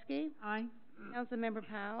Robleski. Aye. Councilmember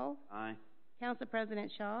Powell. Aye. Council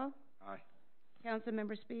President Shaw. Aye.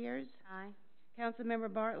 Councilmember Spears. Aye. Councilmember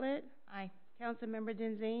Bartlett. Aye. Councilmember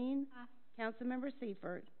Denzine. Councilmember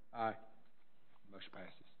Seifert. Aye. Motion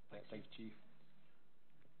passes. Thank you, Chief.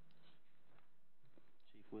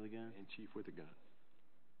 Chief with a gun. And Chief with a gun.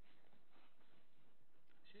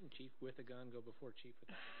 Shouldn't Chief with a gun go before Chief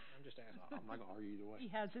without a gun? I'm just asking. I'm not gonna argue either way. He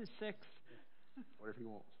has his 6. Whatever he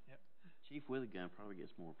wants. Yep. Chief with a gun probably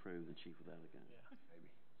gets more approved than chief without a gun. Yeah. Maybe.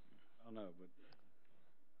 I don't know, but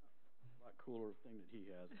a lot cooler thing that he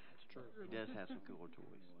has. That's true. He does have some cooler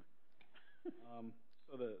toys.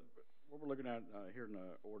 So what we're looking at here in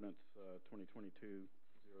ordinance 2022-060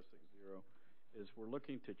 is we're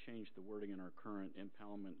looking to change the wording in our current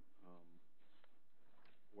impoundment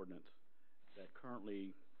ordinance that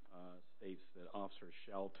currently states that officers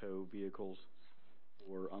shall tow vehicles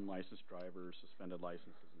for unlicensed drivers, suspended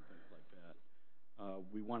licenses, and things like that.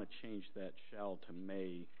 We want to change that shall to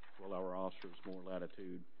may to allow our officers more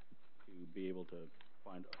latitude to be able to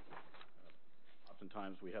find.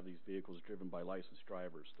 Oftentimes we have these vehicles driven by licensed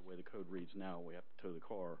drivers. The way the code reads now, we have to tow the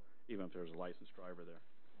car even if there's a licensed driver there.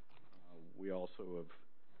 We also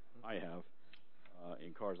I have,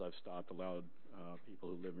 in cars I've stopped, allowed people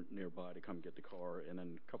who live nearby to come get the car, and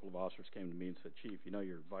then a couple of officers came to me and said, Chief, you know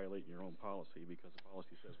you're violating your own policy because the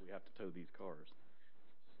policy says we have to tow these cars.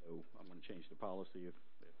 So I'm going to change the policy if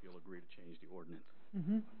you'll agree to change the ordinance.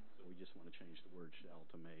 Mm-hmm. So we just want to change the word shall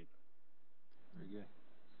to may. Very good.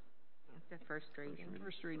 That's the first reading.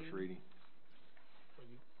 First reading. So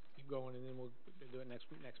you keep going, and then we'll do it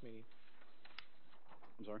next meeting.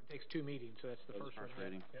 I'm sorry? It takes 2 meetings, so that's the first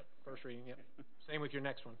reading. Yep, first reading, yep. Same with your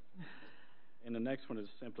next one. And the next one is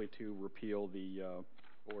simply to repeal the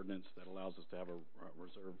ordinance that allows us to have a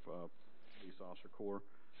reserve police officer corps.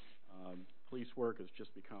 Police work has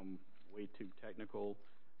just become way too technical.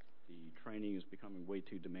 The training is becoming way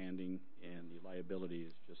too demanding, and the liability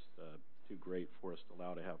is just too great for us to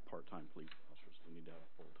allow to have part-time police officers. We need to have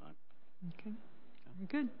full-time. Okay. Very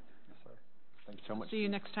good. Yes, sir. Thank you so much. See you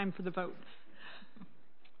next time for the vote.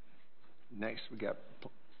 Next, we got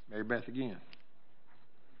Mary Beth again.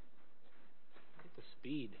 Look at the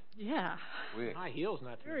speed. Yeah. Quick. High heels,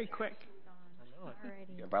 not very quick. I know.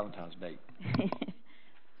 Alrighty. Yeah, Valentine's Day.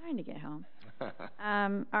 Trying to get home.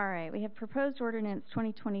 All right, we have proposed ordinance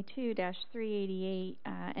 2022-388,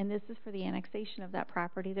 and this is for the annexation of that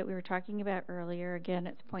property that we were talking about earlier. Again,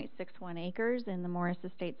 it's .61 acres in the Morris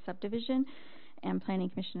Estates subdivision, and Planning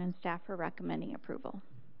Commission and staff are recommending approval.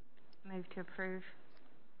 Move to approve.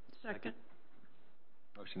 Second.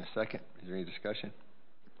 Motion is second. Is there any discussion?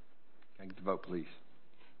 Can I get the vote, please?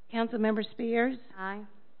 Councilmember Spears? Aye.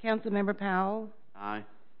 Councilmember Powell? Aye.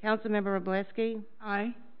 Councilmember Robleski?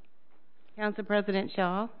 Aye. Council President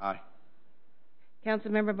Shaw? Aye.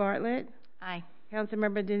 Councilmember Bartlett? Aye.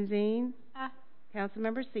 Councilmember Denzine? Aye.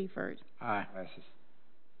 Councilmember Seifert? Aye. Passes.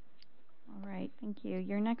 All right, thank you.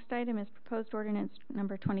 Your next item is proposed ordinance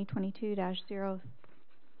number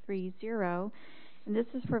 2022-030, and this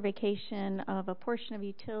is for vacation of a portion of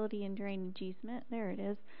utility and drainage easement. There it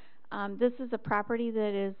is. This is a property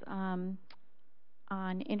that is on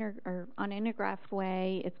Intergraph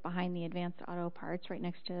Way. It's behind the Advanced Auto Parts, right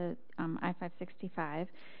next to I-565.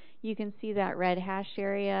 You can see that red hashed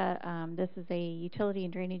area. This is a utility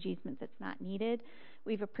and drainage easement that's not needed.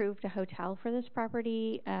 We've approved a hotel for this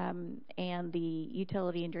property, and the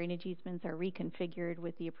utility and drainage easements are reconfigured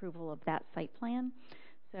with the approval of that site plan.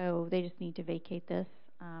 So they just need to vacate this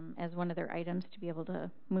as one of their items to be able to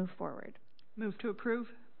move forward. Move to approve.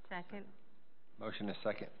 Second. Motion is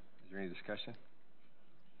second. Is there any discussion?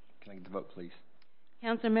 Can I get the vote, please?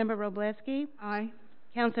 Councilmember Robleski? Aye.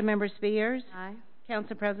 Councilmember Spears? Aye.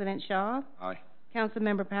 Council President Shaw? Aye.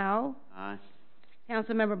 Councilmember Powell? Aye.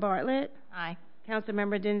 Councilmember Bartlett? Aye.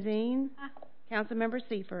 Councilmember Denzine? Councilmember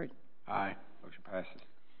Seifert? Aye. Motion passes.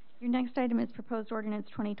 Your next item is proposed ordinance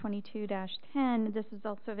 2022-10. This is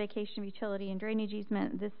also vacation of utility and drainage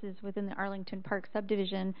easement. This is within the Arlington Park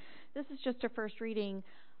subdivision. This is just a first reading,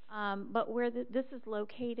 but where this is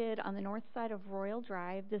located on the north side of Royal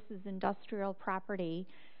Drive, this is industrial property,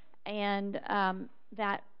 and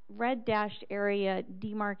that red dashed area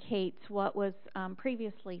demarcates what was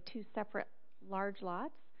previously two separate large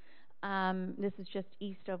lots. This is just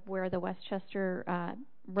east of where the Westchester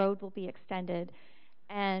Road will be extended.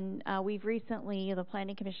 And the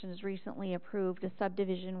Planning Commission has recently approved a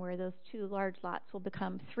subdivision where those two large lots will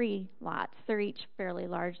become 3 lots. They're each fairly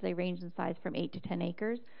large. They range in size from 8 to 10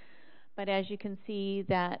 acres. But as you can see,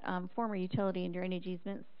 that former utility and drainage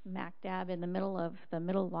easement smack dab in the middle of the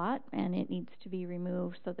middle lot, and it needs to be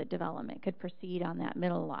removed so that development could proceed on that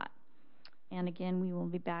middle lot. And again, we will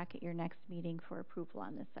be back at your next meeting for approval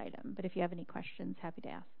on this item. But if you have any questions, happy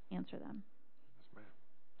to answer them.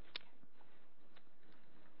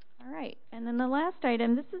 All right, and then the last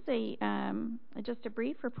item, this is just a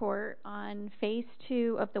brief report on Phase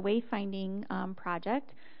 2 of the wayfinding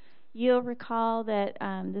project. You'll recall that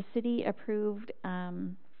the city approved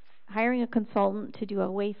hiring a consultant to do a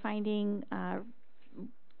wayfinding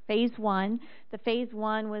Phase 1. The Phase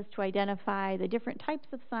 1 was to identify the different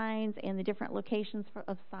types of signs and the different locations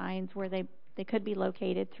of signs where they could be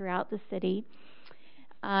located throughout the city.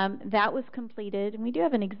 That was completed, and we do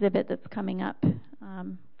have an exhibit that's coming up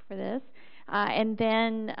for this. And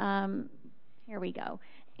then, here we go.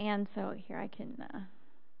 And so here I can... I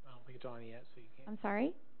don't think it's on yet, so you can't. I'm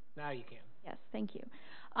sorry? Now you can. Yes, thank you.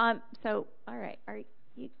 So, all right.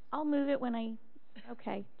 I'll move it when I...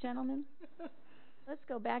 Okay, gentlemen. Let's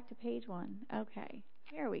go back to page 1. Okay,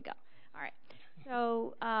 here we go. All right.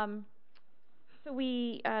 So,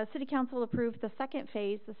 City Council approved the second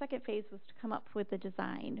phase. The second phase was to come up with the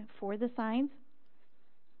design for the signs.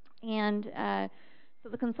 And so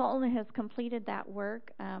the consultant has completed that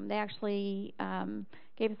work. They actually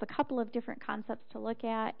gave us a couple of different concepts to look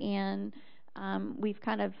at, and we've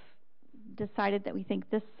kind of decided that we think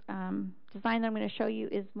this design that I'm going to show you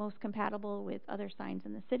is most compatible with other signs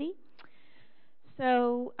in the city.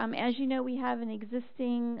 So, as you know, we have an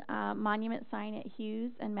existing monument sign at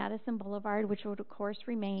Hughes and Madison Boulevard, which would, of course,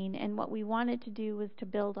 remain. And what we wanted to do was to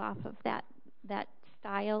build off of that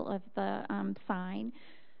style of the sign.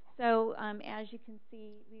 So, as you can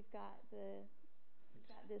see, we've got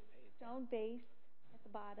this stone base at the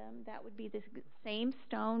bottom. That would be the same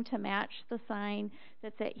stone to match the sign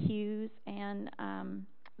that's at Hughes and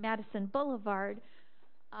Madison Boulevard.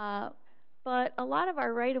 But a lot of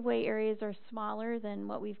our right-of-way areas are smaller than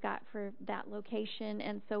what we've got for that location,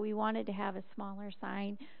 and so we wanted to have a smaller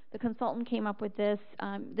sign. The consultant came up with this.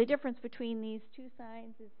 The difference between these two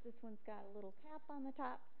signs is this one's got a little cap on the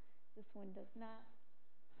top. This one does not.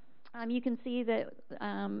 You can see that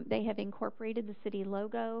they have incorporated the city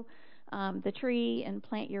logo, the tree, and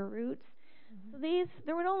plant your roots. So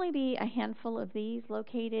there would only be a handful of these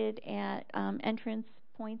located at entrance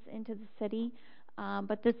points into the city.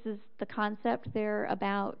 But this is the concept. They're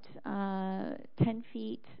about 10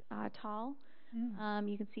 feet tall.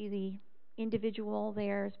 You can see the individual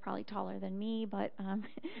there is probably taller than me, but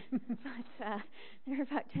they're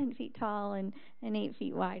about 10 feet tall and 8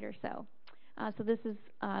 feet wide or so. So this is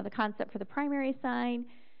the concept for the primary sign.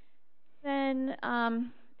 Then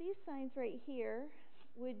these signs right here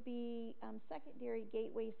would be secondary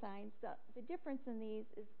gateway signs. The difference in these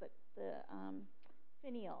is the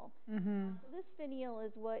finial. So this finial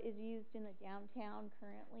is what is used in the downtown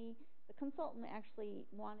currently. The consultant actually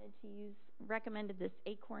recommended this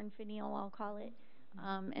acorn finial, I'll call it.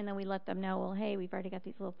 And then we let them know, well, hey, we've already got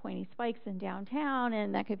these little pointy spikes in downtown,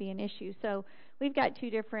 and that could be an issue. So we've got two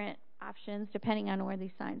different options depending on where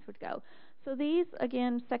these signs would go. So these,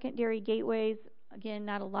 again, secondary gateways, again,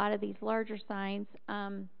 not a lot of these larger signs.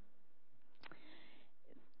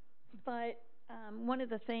 But one of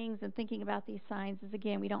the things in thinking about these signs is,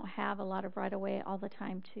 again, we don't have a lot of right-of-way all the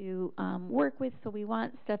time to work with, so we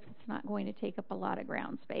want stuff that's not going to take up a lot of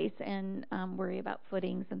ground space and worry about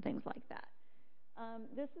footings and things like that.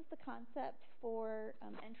 This is the concept for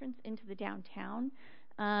entrance into the downtown.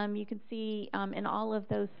 You can see in all of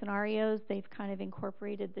those scenarios, they've kind of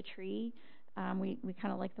incorporated the tree. We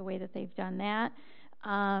kind of like the way that they've done that.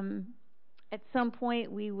 At some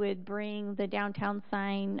point, we would bring the downtown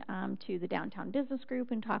sign to the Downtown Business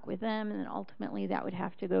Group and talk with them, and then ultimately that would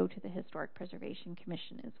have to go to the Historic Preservation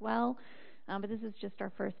Commission as well. But this is just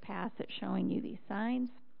our first pass at showing you these signs.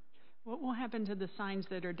 What will happen to the signs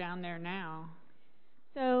that are down there now?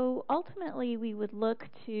 So ultimately, we would look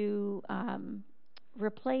to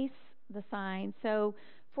replace the signs. So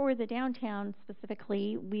for the downtown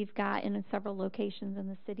specifically, we've got in several locations in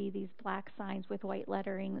the city these black signs with white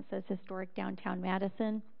lettering that says Historic Downtown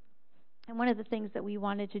Madison. And one of the things that we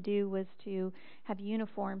wanted to do was to have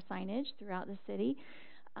uniform signage throughout the city.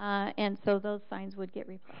 And so those signs would get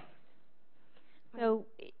replaced. So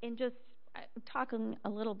in just talking a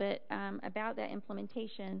little bit about that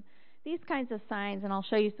implementation, these kinds of signs, and I'll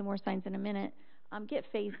show you some more signs in a minute, get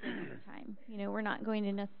phased in over time. You know, we're not going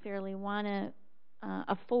to necessarily want to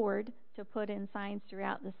afford to put in signs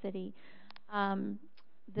throughout the city.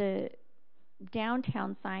 The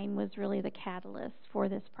downtown sign was really the catalyst for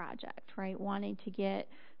this project, right? Wanting to get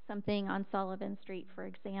something on Sullivan Street, for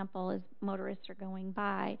example, as motorists are going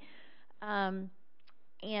by. And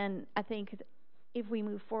I think if we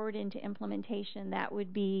move forward into implementation, that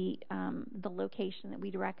would be the location that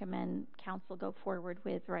we'd recommend council go forward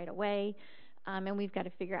with right away. And we've got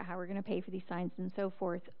to figure out how we're going to pay for these signs and so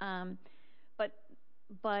forth.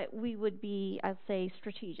 But we would be, I'd say,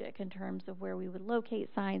 strategic in terms of where we would locate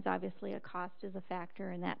signs. Obviously, a cost is a factor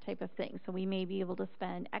and that type of thing. So we may be able to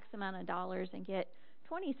spend X amount of dollars and get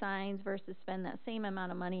 20 signs versus spend that same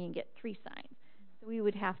amount of money and get 3 signs. So we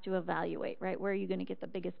would have to evaluate, right, where are you going to get the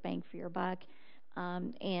biggest bang for your buck,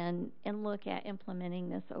 and look at implementing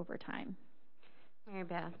this over time. Mary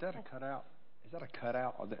Beth. Is that a cutout? Is that a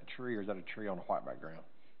cutout of that tree, or is that a tree on a white background?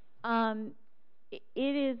 It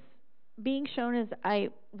is being shown as,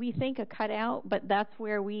 we think, a cutout, but that's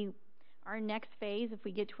where our next phase, if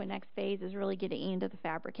we get to a next phase, is really getting into the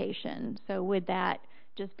fabrication. So would that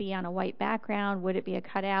just be on a white background? Would it be a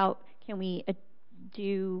cutout? Can we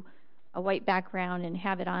do a white background and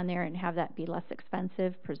have it on there and have that be less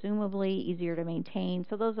expensive, presumably, easier to maintain?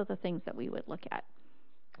 So those are the things that we would look at.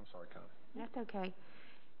 I'm sorry, Connie. That's okay.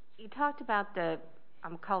 You talked about the,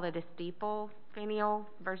 call it a steeple finial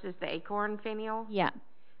versus the acorn finial. Yeah.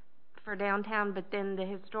 For downtown, but then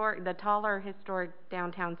the taller historic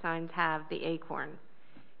downtown signs have the acorn.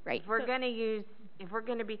 Right. If we're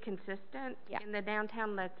going to be consistent in the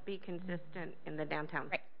downtown, let's be consistent in the downtown.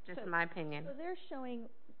 Right. Just my opinion. So they're showing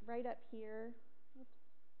right up here. Oops.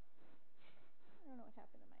 I don't know what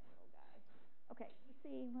happened to my little guy. Okay, you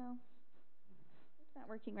see, well, it's not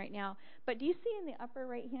working right now. But do you see in the upper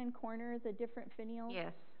right-hand corner the different finials?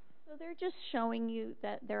 Yes. So they're just showing you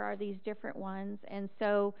that there are these different ones, and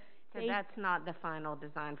so that's not the final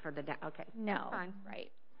design for the okay. No, that's fine. Right.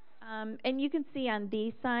 And you can see on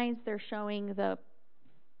these signs they're showing the,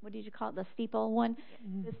 what did you call it, the steeple one?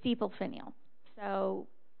 The steeple finial. So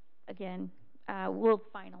again, we'll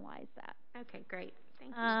finalize that. Okay, great.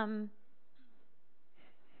 Thank you. Let me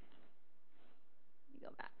go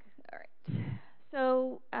back. All right.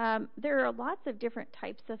 So there are lots of different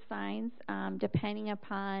types of signs depending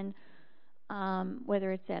upon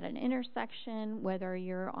whether it's at an intersection, whether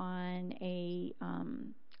you're on a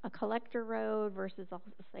collector road versus,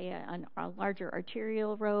 say, a larger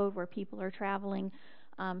arterial road where people are traveling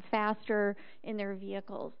faster in their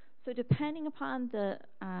vehicles. So depending upon the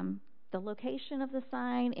location of the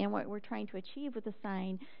sign and what we're trying to achieve with the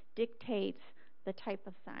sign dictates the type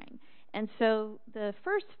of sign. And so the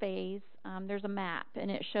first phase, there's a map,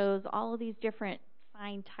 and it shows all of these different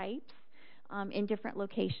sign types in different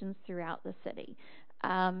locations throughout the city.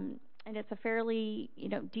 And it's a fairly,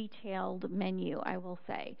 detailed menu, I will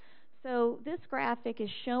say. So this graphic is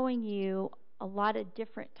showing you a lot of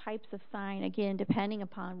different types of sign, again, depending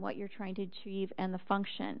upon what you're trying to achieve and the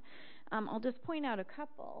function. I'll just point out a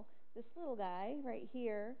couple. This little guy right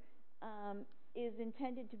here is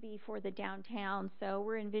intended to be for the downtown, so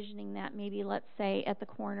we're envisioning that maybe, let's say, at the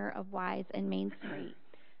corner of Wise and Main Street.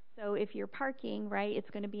 So if you're parking, right, it's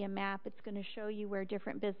going to be a map. It's going to show you where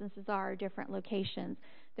different businesses are, different locations.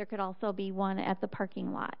 There could also be one at the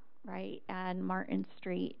parking lot, right, and Martin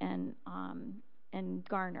Street and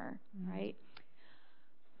Garner, right?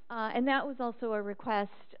 And that was also a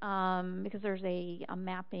request because there's a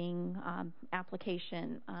mapping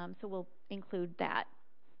application, so we'll include that.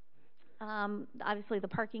 Obviously, the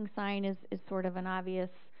parking sign is sort of an obvious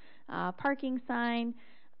parking sign.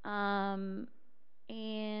 And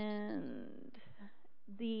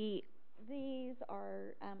these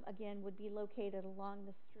are, again, would be located along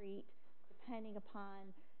the street, depending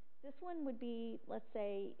upon, this one would be, let's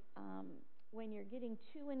say, when you're getting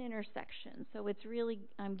to an intersection. So it's really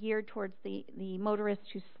geared towards the motorist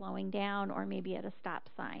who's slowing down or maybe at a stop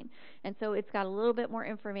sign. And so it's got a little bit more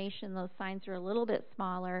information. Those signs are a little bit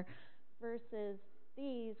smaller versus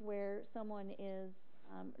these where someone is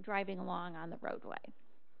driving along on the roadway.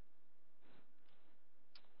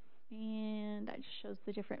 And that just shows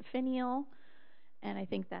the different finial, and I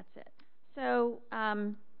think that's it. So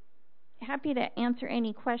happy to answer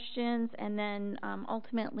any questions, and then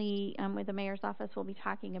ultimately with the mayor's office we'll be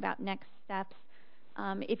talking about next steps.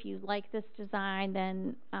 If you like this design,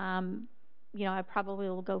 then I probably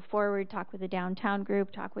will go forward, talk with the downtown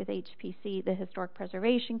group, talk with HPC, the Historic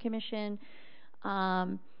Preservation Commission,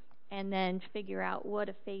 and then figure out what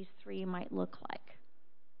a phase 3 might look like.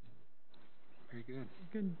 Very good.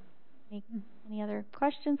 Good. Any other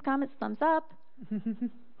questions, comments, thumbs up?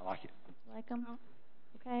 I like it. Like them?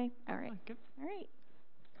 Okay. All right. Like it. All right.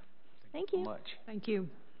 Thank you. So much. Thank you.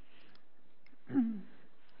 And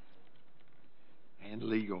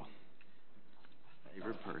legal.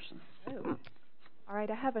 Favorite person. Oh. All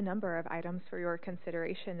right, I have a number of items for your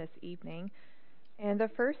consideration this evening. And the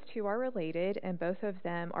first two are related, and both of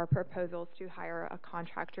them are proposals to hire a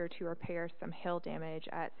contractor to repair some hail damage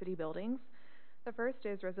at city buildings. The first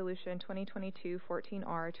is Resolution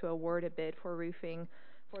 2022-14R to award a bid for roofing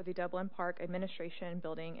for the Dublin Park Administration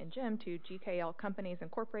Building and Gym to GKL Companies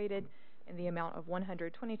Incorporated in the amount of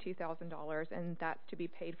 $122,000, and that's to be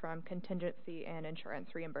paid from contingency and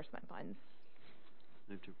insurance reimbursement funds.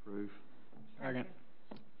 Move to approve. Second.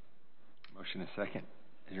 Motion and second.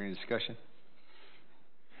 Is there any discussion?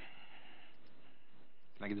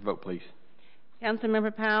 Can I get the vote, please?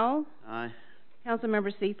 Councilmember Powell. Aye.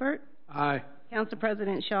 Councilmember Seifert. Aye. Council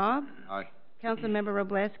President Shaw. Aye. Councilmember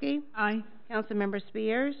Robleski. Aye. Councilmember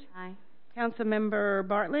Spears. Aye. Councilmember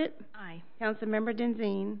Bartlett. Aye. Councilmember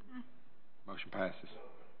Denzine. Motion passes.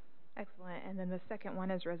 Excellent. And then the second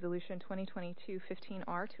one is Resolution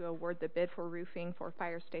 2022-15R to award the bid for roofing for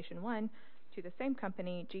Fire Station 1 to the same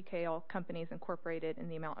company, GKL Companies Incorporated, in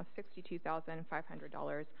the amount of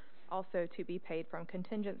 $62,500, also to be paid from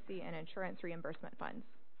contingency and insurance reimbursement funds.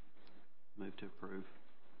 Move to approve.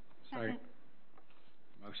 Second.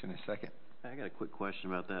 Motion and second. I got a quick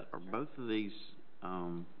question about that. Are both of these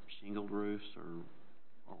shingled roofs, or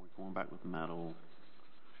are we going back with metal?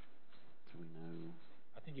 Do we know?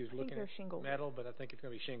 I think he was I looking think they're at shingled. metal, but I think it's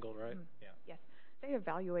going to be shingled, right? Yeah. Yes. They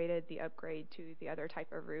evaluated the upgrade to the other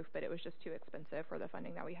type of roof, but it was just too expensive for the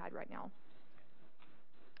funding that we had right now.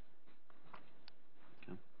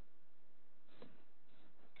 Okay.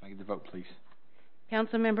 Can I get the vote, please?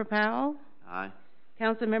 Councilmember Powell. Aye.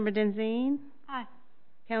 Councilmember Denzine. Aye.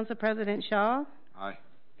 Council President Shaw. Aye.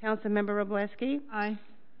 Councilmember Robleski. Aye.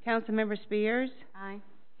 Councilmember Spears. Aye.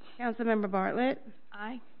 Councilmember Bartlett.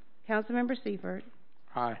 Aye. Councilmember Seifert.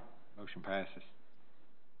 Aye. Motion passes.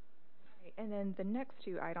 Right, and then the next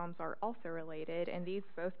two items are also related, and these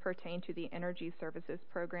both pertain to the Energy Services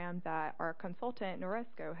Program that our consultant,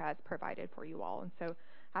 Noresco, has provided for you all. And so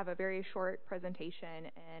I have a very short presentation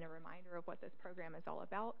and a reminder of what this program is all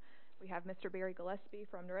about. We have Mr. Barry Gillespie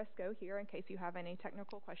from Noresco here in case you have any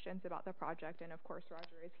technical questions about the project, and of course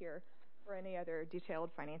Roger is here for any other detailed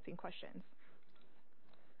financing questions.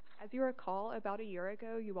 As you recall, about a year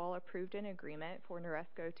ago, you all approved an agreement for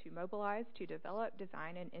Noresco to mobilize to develop,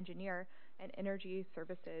 design, and engineer an energy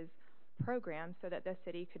services program so that the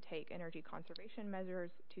city could take energy conservation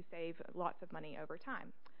measures to save lots of money over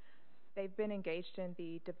time. They've been engaged in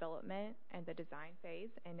the development and the design phase,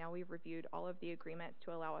 and now we've reviewed all of the agreements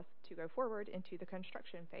to allow us to go forward into the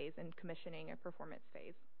construction phase and commissioning and performance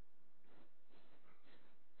phase.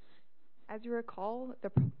 As you recall,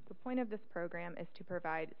 the point of this program is to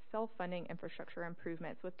provide self-funding infrastructure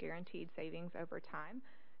improvements with guaranteed savings over time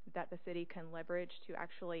that the city can leverage to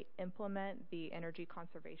actually implement the energy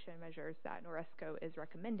conservation measures that Noresco is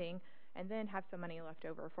recommending, and then have some money left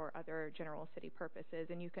over for other general city purposes.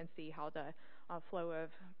 And you can see how the flow of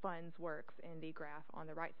funds works in the graph on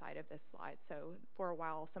the right side of this slide. So for a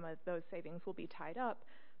while, some of those savings will be tied up,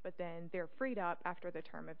 but then they're freed up after the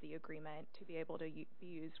term of the agreement to be able to be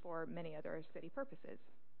used for many other city purposes.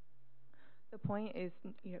 The point is,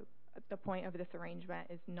 the point of this arrangement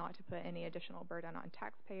is not to put any additional burden on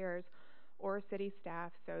taxpayers or city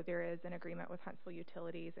staff, so there is an agreement with Huntsville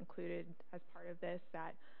Utilities included as part of this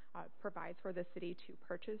that provides for the city to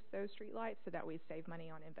purchase those streetlights so that we save money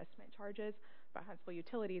on investment charges, but Huntsville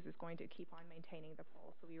Utilities is going to keep on maintaining the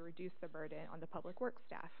poles, so we reduce the burden on the public works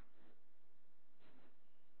staff.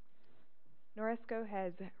 Noresco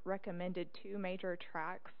has recommended 2 major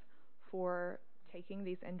tracks for taking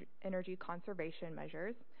these energy conservation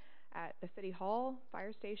measures at the City Hall,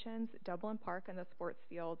 fire stations, Dublin Park and the sports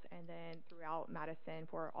fields, and then throughout Madison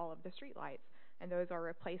for all of the streetlights. And those are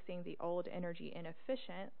replacing the old energy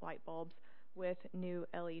inefficient light bulbs with new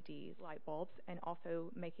LED light bulbs and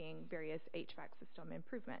also making various HVAC system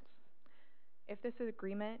improvements. If this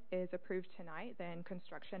agreement is approved tonight, then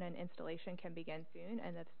construction and installation can begin soon,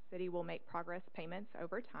 and the city will make progress payments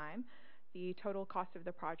over time. The total cost of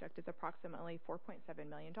the project is approximately $4.7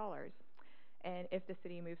 million. And if the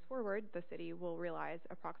city moves forward, the city will realize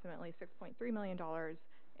approximately $6.3 million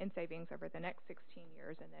in savings over the next 16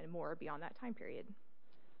 years and then more beyond that time period.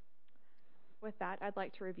 With that, I'd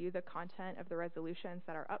like to review the content of the resolutions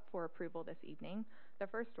that are up for approval this evening. The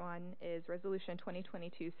first one is Resolution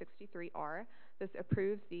 2022-63R. This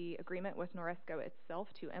approves the agreement with Noresco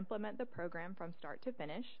itself to implement the program from start to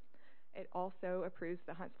finish. It also approves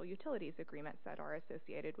the Huntsville Utilities agreements that are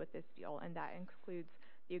associated with this deal, and that includes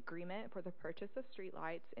the agreement for the purchase of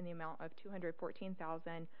streetlights in the amount of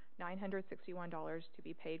 $214,961 to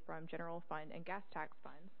be paid from general fund and gas tax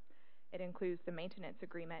funds. It includes the maintenance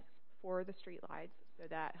agreement for the streetlights so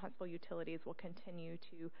that Huntsville Utilities will continue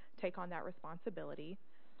to take on that responsibility.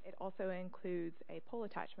 It also includes a pole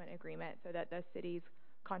attachment agreement so that the city's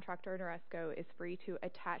contractor, Noresco, is free to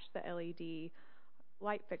attach the LED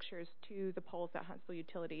light fixtures to the poles that Huntsville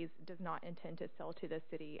Utilities does not intend to sell to the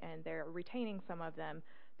city, and they're retaining some of them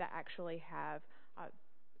that actually have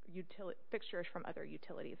fixtures from other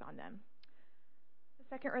utilities on them. The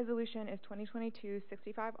second resolution is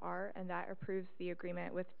 2022-65R, and that approves the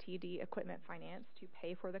agreement with TD Equipment Finance to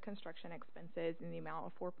pay for the construction expenses in the amount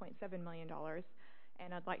of $4.7 million.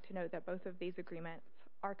 And I'd like to note that both of these agreements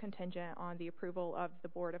are contingent on the approval of the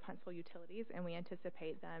Board of Huntsville Utilities, and we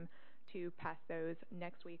anticipate them to pass those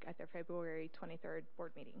next week at their February 23rd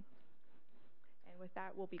board meeting. And with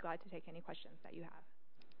that, we'll be glad to take any questions that you have.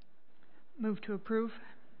 Move to approve.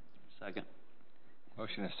 Second.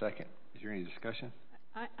 Motion and second. Is there any discussion?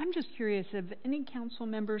 I'm just curious, have any council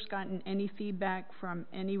members gotten any feedback from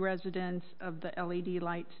any residents of the LED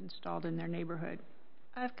lights installed in their neighborhood?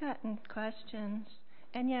 I've gotten questions.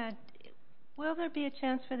 And yeah, will there be a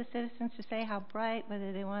chance for the citizens to say how bright,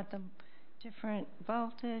 whether they want them different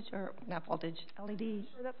voltage or not voltage, LED?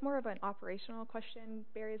 Sure, that's more of an operational question.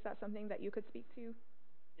 Barry, is that something that you could speak to?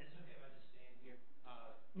 Yes, okay, if I just stand here.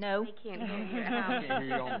 No. They can't hear you. They can't hear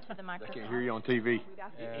you on, To the microphone. they can't hear you on TV.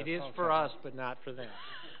 It is for us, but not for them.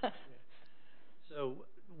 So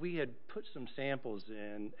we had put some samples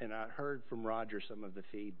in, and I heard from Roger some of the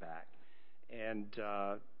feedback. And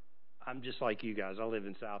I'm just like you guys. I live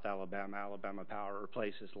in South Alabama. Alabama Power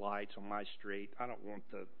replaces lights on my street. I don't want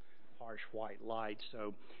the harsh white lights.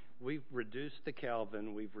 So we've reduced the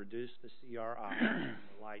Kelvin. We've reduced the CRI,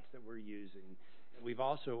 the lights that we're using. And we've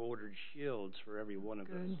also ordered shields for every one of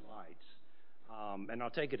those lights. And I'll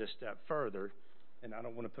take it a step further. And I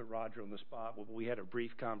don't want to put Roger on the spot, but we had a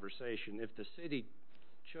brief conversation. If the city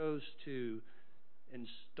chose to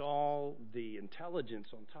install the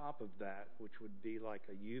intelligence on top of that, which would be like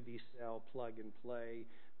a UV cell plug and play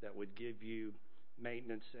that would give you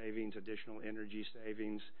maintenance savings, additional energy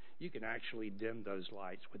savings, you can actually dim those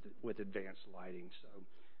lights with advanced lighting. So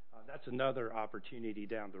that's another opportunity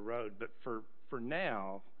down the road. But for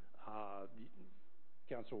now,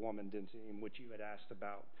 Councilwoman Densine, what you had asked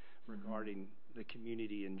about regarding the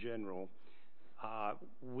community in general,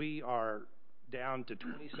 we are down to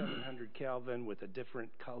 2700 Kelvin with a different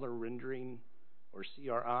color rendering or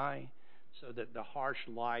CRI so that the harsh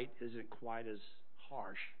light isn't quite as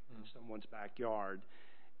harsh in someone's backyard.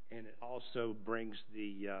 And it also brings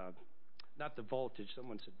the, not the voltage,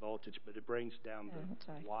 someone said voltage, but it brings down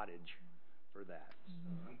the wattage for that.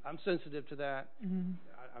 So I'm sensitive to that.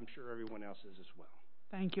 I'm sure everyone else is as well.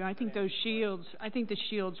 Thank you. I think those shields, I think the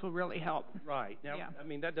shields will really help. Right. Now, Yeah. I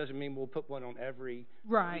mean, that doesn't mean we'll put one on every,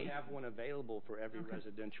 Right. we have one available for every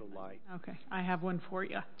residential light. Okay, I have one for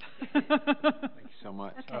you. Thank you so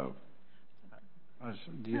much. So,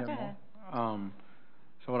 do you have more?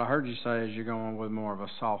 So what I heard you say is you're going with more of a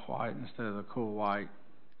soft white instead of the cool white.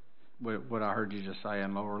 What I heard you just say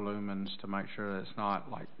in lower lumens to make sure that it's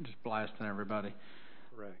not like just blasting everybody.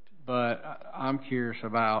 Correct. But I'm curious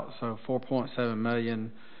about, so 4.7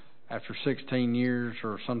 million after 16 years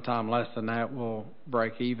or sometime less than that will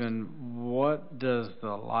break even. What does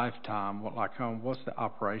the lifetime, what's the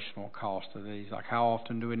operational cost of these? Like how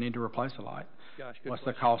often do we need to replace a light? Gosh, good What's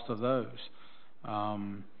question. the cost of those?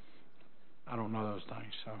 I don't know those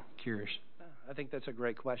things, so curious. I think that's a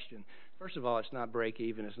great question. First of all, it's not break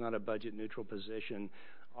even. It's not a budget neutral position.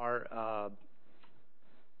 Our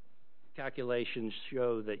calculations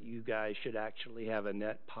show that you guys should actually have a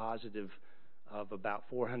net positive of about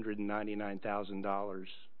 $499,000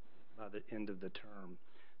 by the end of the term.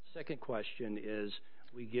 Second question is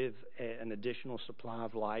we give an additional supply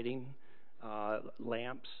of lighting,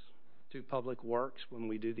 lamps to Public Works when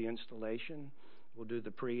we do the installation. We'll do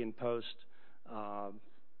the pre and post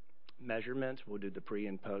measurements. We'll do the pre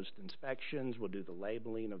and post inspections. We'll do the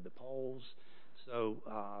labeling of the poles. So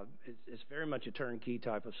it's very much a turnkey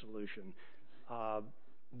type of solution.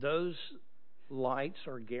 Those lights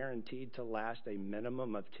are guaranteed to last a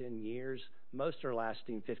minimum of 10 years. Most are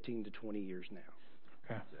lasting 15 to 20 years now.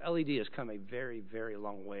 Okay. So LED has come a very, very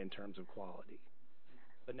long way in terms of quality.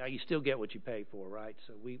 But now you still get what you pay for, right?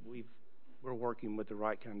 So we're working with the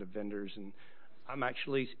right kind of vendors. And I'm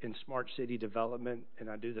actually in smart city development, and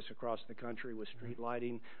I do this across the country with street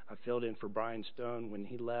lighting. I filled in for Brian Stone when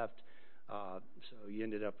he left. So you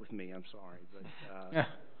ended up with me. I'm sorry, but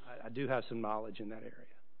I do have some knowledge in that area.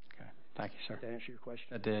 Okay, thank you, sir. Did that answer your question?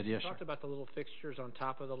 That did, yes, You talked about the little fixtures on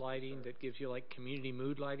top of the lighting that gives you like community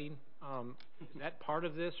mood lighting. Is that part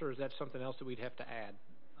of this, or is that something else that we'd have to add?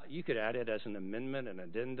 You could add it as an amendment, an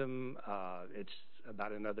addendum. It's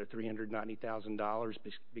about another $390,000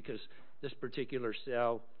 because this particular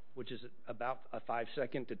cell, which is about a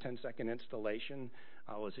 5-second to 10-second installation,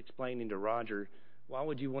 I was explaining to Roger, why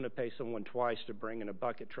would you want to pay someone twice to bring in a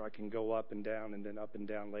bucket truck and go up and down and then up and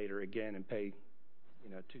down later again and pay,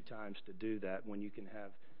 2 times to do that when you can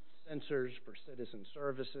have sensors for citizen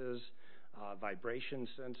services, vibration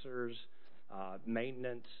sensors,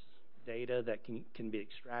 maintenance data that can be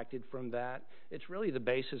extracted from that. It's really the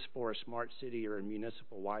basis for a smart city or a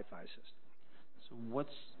municipal Wi-Fi system. So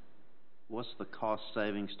what's the cost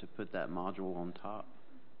savings to put that module on top?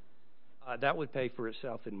 That would pay for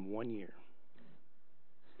itself in 1 year.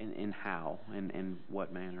 In how? In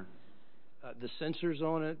what manner? The sensors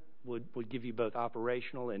on it would give you both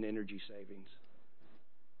operational and energy savings.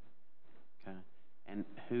 Okay. And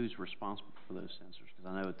who's responsible for those sensors?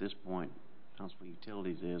 Because I know at this point, Council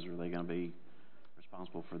Utilities is. Are they going to be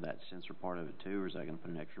responsible for that sensor part of it too, or is that going to put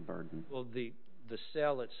an extra burden? Well, the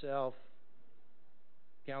cell itself,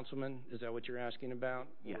 Councilman, is that what you're asking about?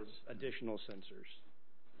 Yes. Or additional sensors?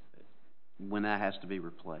 When that has to be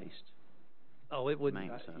replaced. Oh, it would.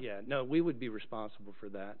 So. Yeah, no, we would be responsible for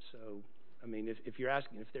that. So, I mean, if you're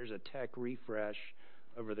asking if there's a tech refresh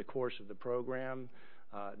over the course of the program,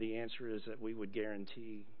 the answer is that we would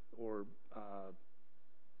guarantee or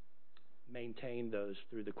maintain those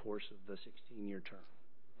through the course of the 16-year term.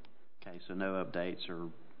 Okay, so no updates or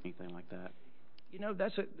anything like that?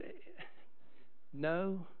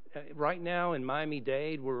 No. Right now in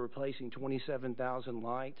Miami-Dade, we're replacing 27,000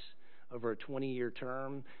 lights over a 20-year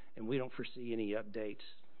term, and we don't foresee any updates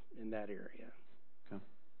in that area. Okay.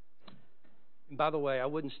 And by the way, I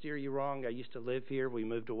wouldn't steer you wrong. I used to live here. We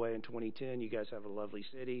moved away in 2010. You guys have a lovely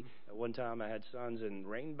city. At one time, I had sons in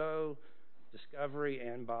Rainbow, Discovery,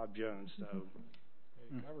 and Bob Jones. So,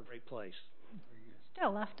 great place.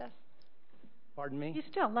 Still left us. Pardon me? You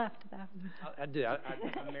still left, though. I did.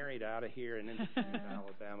 I married out of here and into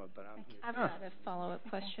Alabama, but I'm here. I've got a follow-up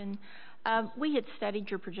question. We had studied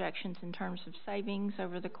your projections in terms of savings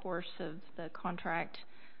over the course of the contract.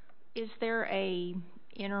 Is there a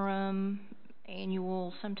interim,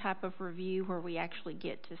 annual, some type of review where we actually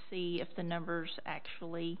get to see if the numbers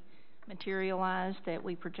actually materialize that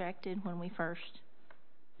we projected when we first?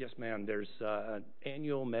 Yes, ma'am. There's an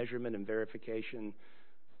annual measurement and verification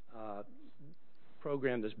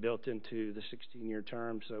program that's built into the 16-year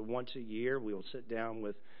term. So once a year, we'll sit down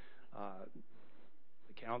with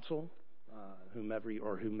the council, whomever you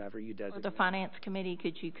Or designate. the finance committee,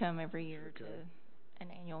 could you come every year Sure to could. an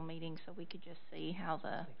annual meeting so we could just see how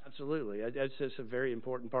the, Absolutely. That's just a very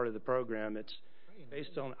important part of the program. It's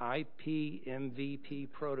based on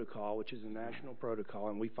IPMVP protocol, which is a national protocol,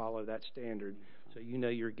 and we follow that standard. So you know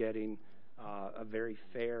you're getting a very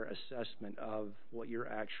fair assessment of what you're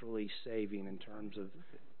actually saving in terms of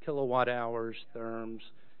kilowatt hours, therms.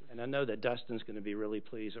 And I know that Dustin's going to be really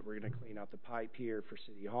pleased that we're going to clean out the pipe here for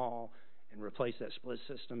City Hall and replace that split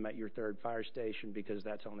system at your third fire station because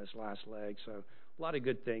that's on its last leg. So a lot of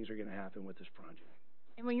good things are going to happen with this project.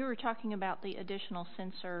 and when you were talking about the additional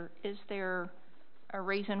sensor, is there a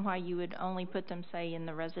reason why you would only put them, say, in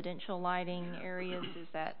the residential lighting areas? Is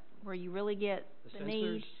that where you really get the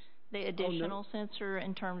need, the additional sensor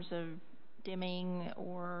in terms of dimming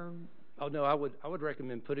or? Oh, no, I would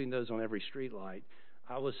recommend putting those on every street light.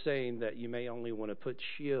 I was saying that you may only want to put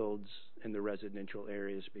shields in the residential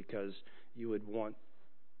areas because you would want,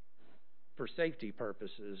 for safety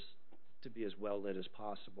purposes, to be as well lit as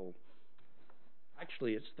possible.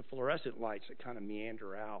 Actually, it's the fluorescent lights that kind of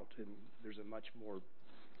meander out, and there's a much more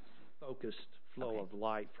focused flow of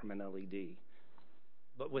light from an LED.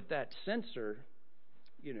 But with that sensor,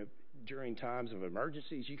 you know, during times of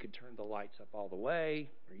emergencies, you could turn the lights up all the way,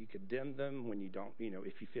 or you could dim them when you don't, you know,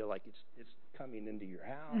 if you feel like it's coming into your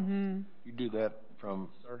house. Mm-hmm. You do that from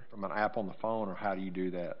an app on the phone, or how do you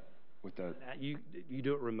do that with the? You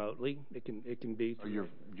do it remotely. It can be. Or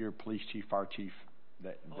your police chief, fire chief,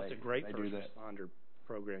 It's a great they first do that. responder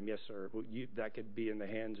program, yes, sir. That could be in the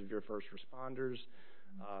hands of your first responders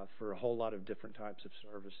for a whole lot of different types of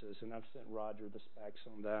services. And I've sent Roger the specs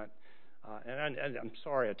on that. And I'm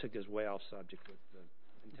sorry I took us way off subject with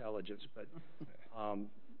the intelligence, but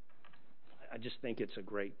I just think it's a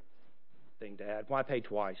great thing to add. Why pay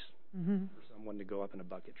twice for someone to go up in a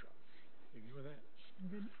bucket truck? You good with that?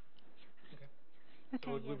 Good.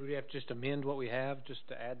 So would we have to just amend what we have just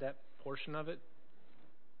to add that portion of it?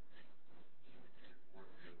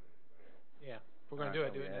 Yeah, if we're going to do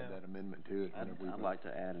it, do it Add now. that amendment to it. I'd like to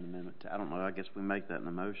add an amendment to, I don't know, I guess we make that in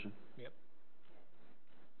the motion. Yep.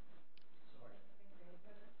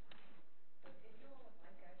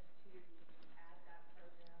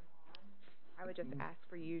 I would just ask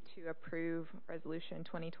for you to approve Resolution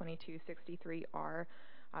 2022-63R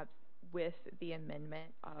with the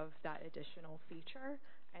amendment of that additional feature,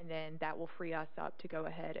 and then that will free us up to go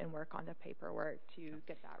ahead and work on the paperwork to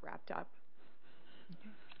get that wrapped up.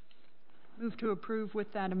 Move to approve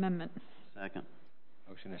with that amendment. Second.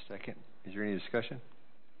 Motion is second. Is there any discussion?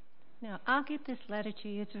 Now, I'll get this letter to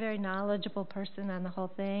you. It's a very knowledgeable person on the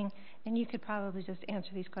whole thing, and you could probably just answer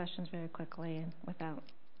these questions very quickly and without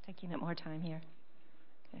taking up more time here.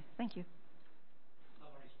 Okay, thank you. I've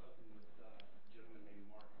already spoken with a gentleman named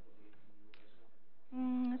Mark, I believe, from the US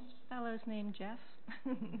Water. This fellow's named Jeff.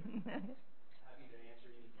 Happy to answer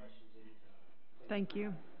any questions anytime. Thank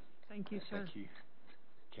you. Thank you, sir. Thank you.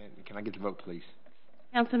 Can I get the vote, please?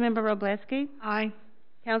 Councilmember Robleski? Aye.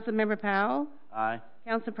 Councilmember Powell? Aye.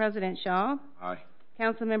 Council President Shaw? Aye.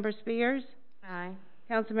 Councilmember Spears? Aye.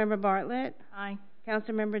 Councilmember Bartlett? Aye.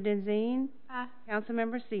 Councilmember Denzine? Aye.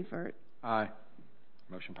 Councilmember Seifert? Aye.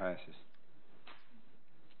 Motion passes.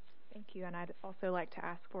 Thank you, and I'd also like to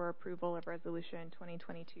ask for approval of Resolution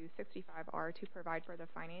 2022-65R to provide for the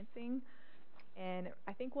financing. And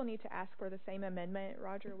I think we'll need to ask for the same amendment.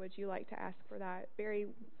 Roger, would you like to ask for that? Barry,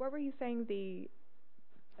 what were you saying the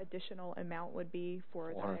additional amount would be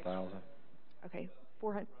for the extra? 400,000. Okay,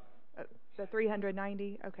 400, so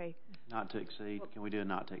 390, okay. Not to exceed. Can we do a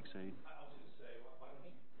not to exceed? I was going to say, why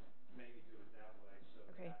don't you maybe do it that way, so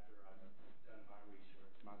Okay. after I've done my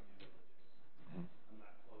research, my due diligence, I'm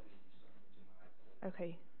not quoting you something tonight.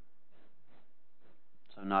 Okay.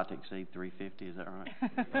 So not to exceed 350, is that right?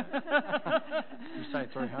 You say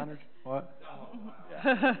 300? What? Oh,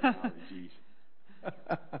 wow. Jeez.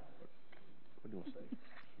 What do I say?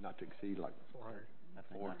 Not to exceed like 400? I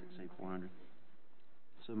think not to exceed 400.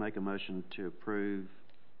 So make a motion to approve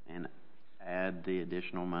and add the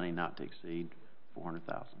additional money not to exceed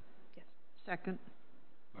 400,000. Yes. Second.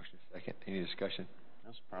 Motion is second. Any discussion?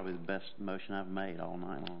 That's probably the best motion I've made all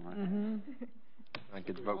night long, right? Mm-hmm. Can I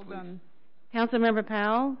get the vote, Well please? done. Councilmember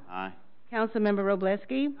Powell? Aye. Councilmember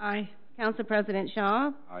Robleski? Aye. Council President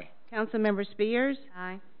Shaw? Aye. Councilmember Spears?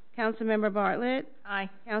 Aye. Councilmember Bartlett? Aye.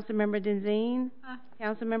 Councilmember Denzine? Aye.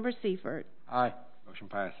 Councilmember Seifert? Aye. Motion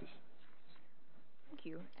passes. Thank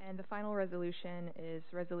you. And the final resolution is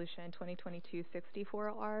Resolution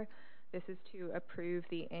 2022-64R. This is to approve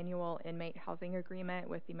the annual inmate housing agreement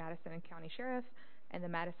with the Madison County Sheriff and the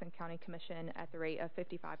Madison County Commission at the rate of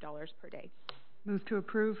 $55 per day. Move to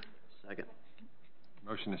approve. Second.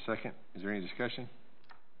 Motion is second. Is there any discussion?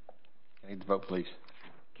 Can I need the vote, please?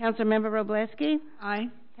 Councilmember Robleski? Aye.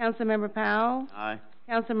 Councilmember Powell? Aye.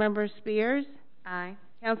 Councilmember Spears? Aye.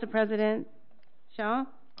 Council President Shaw?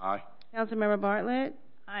 Aye. Councilmember Bartlett?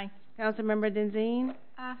 Aye. Councilmember Denzine?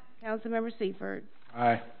 Aye. Councilmember Seifert?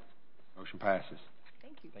 Aye. Motion passes.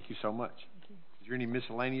 Thank you. Thank you so much. Is there any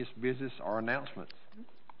miscellaneous business or announcements?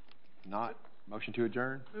 Not. Motion to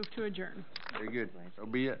adjourn? Move to adjourn. Very good. So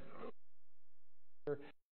be it.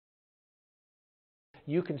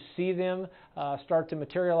 You can see them start to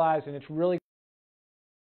materialize, and it's really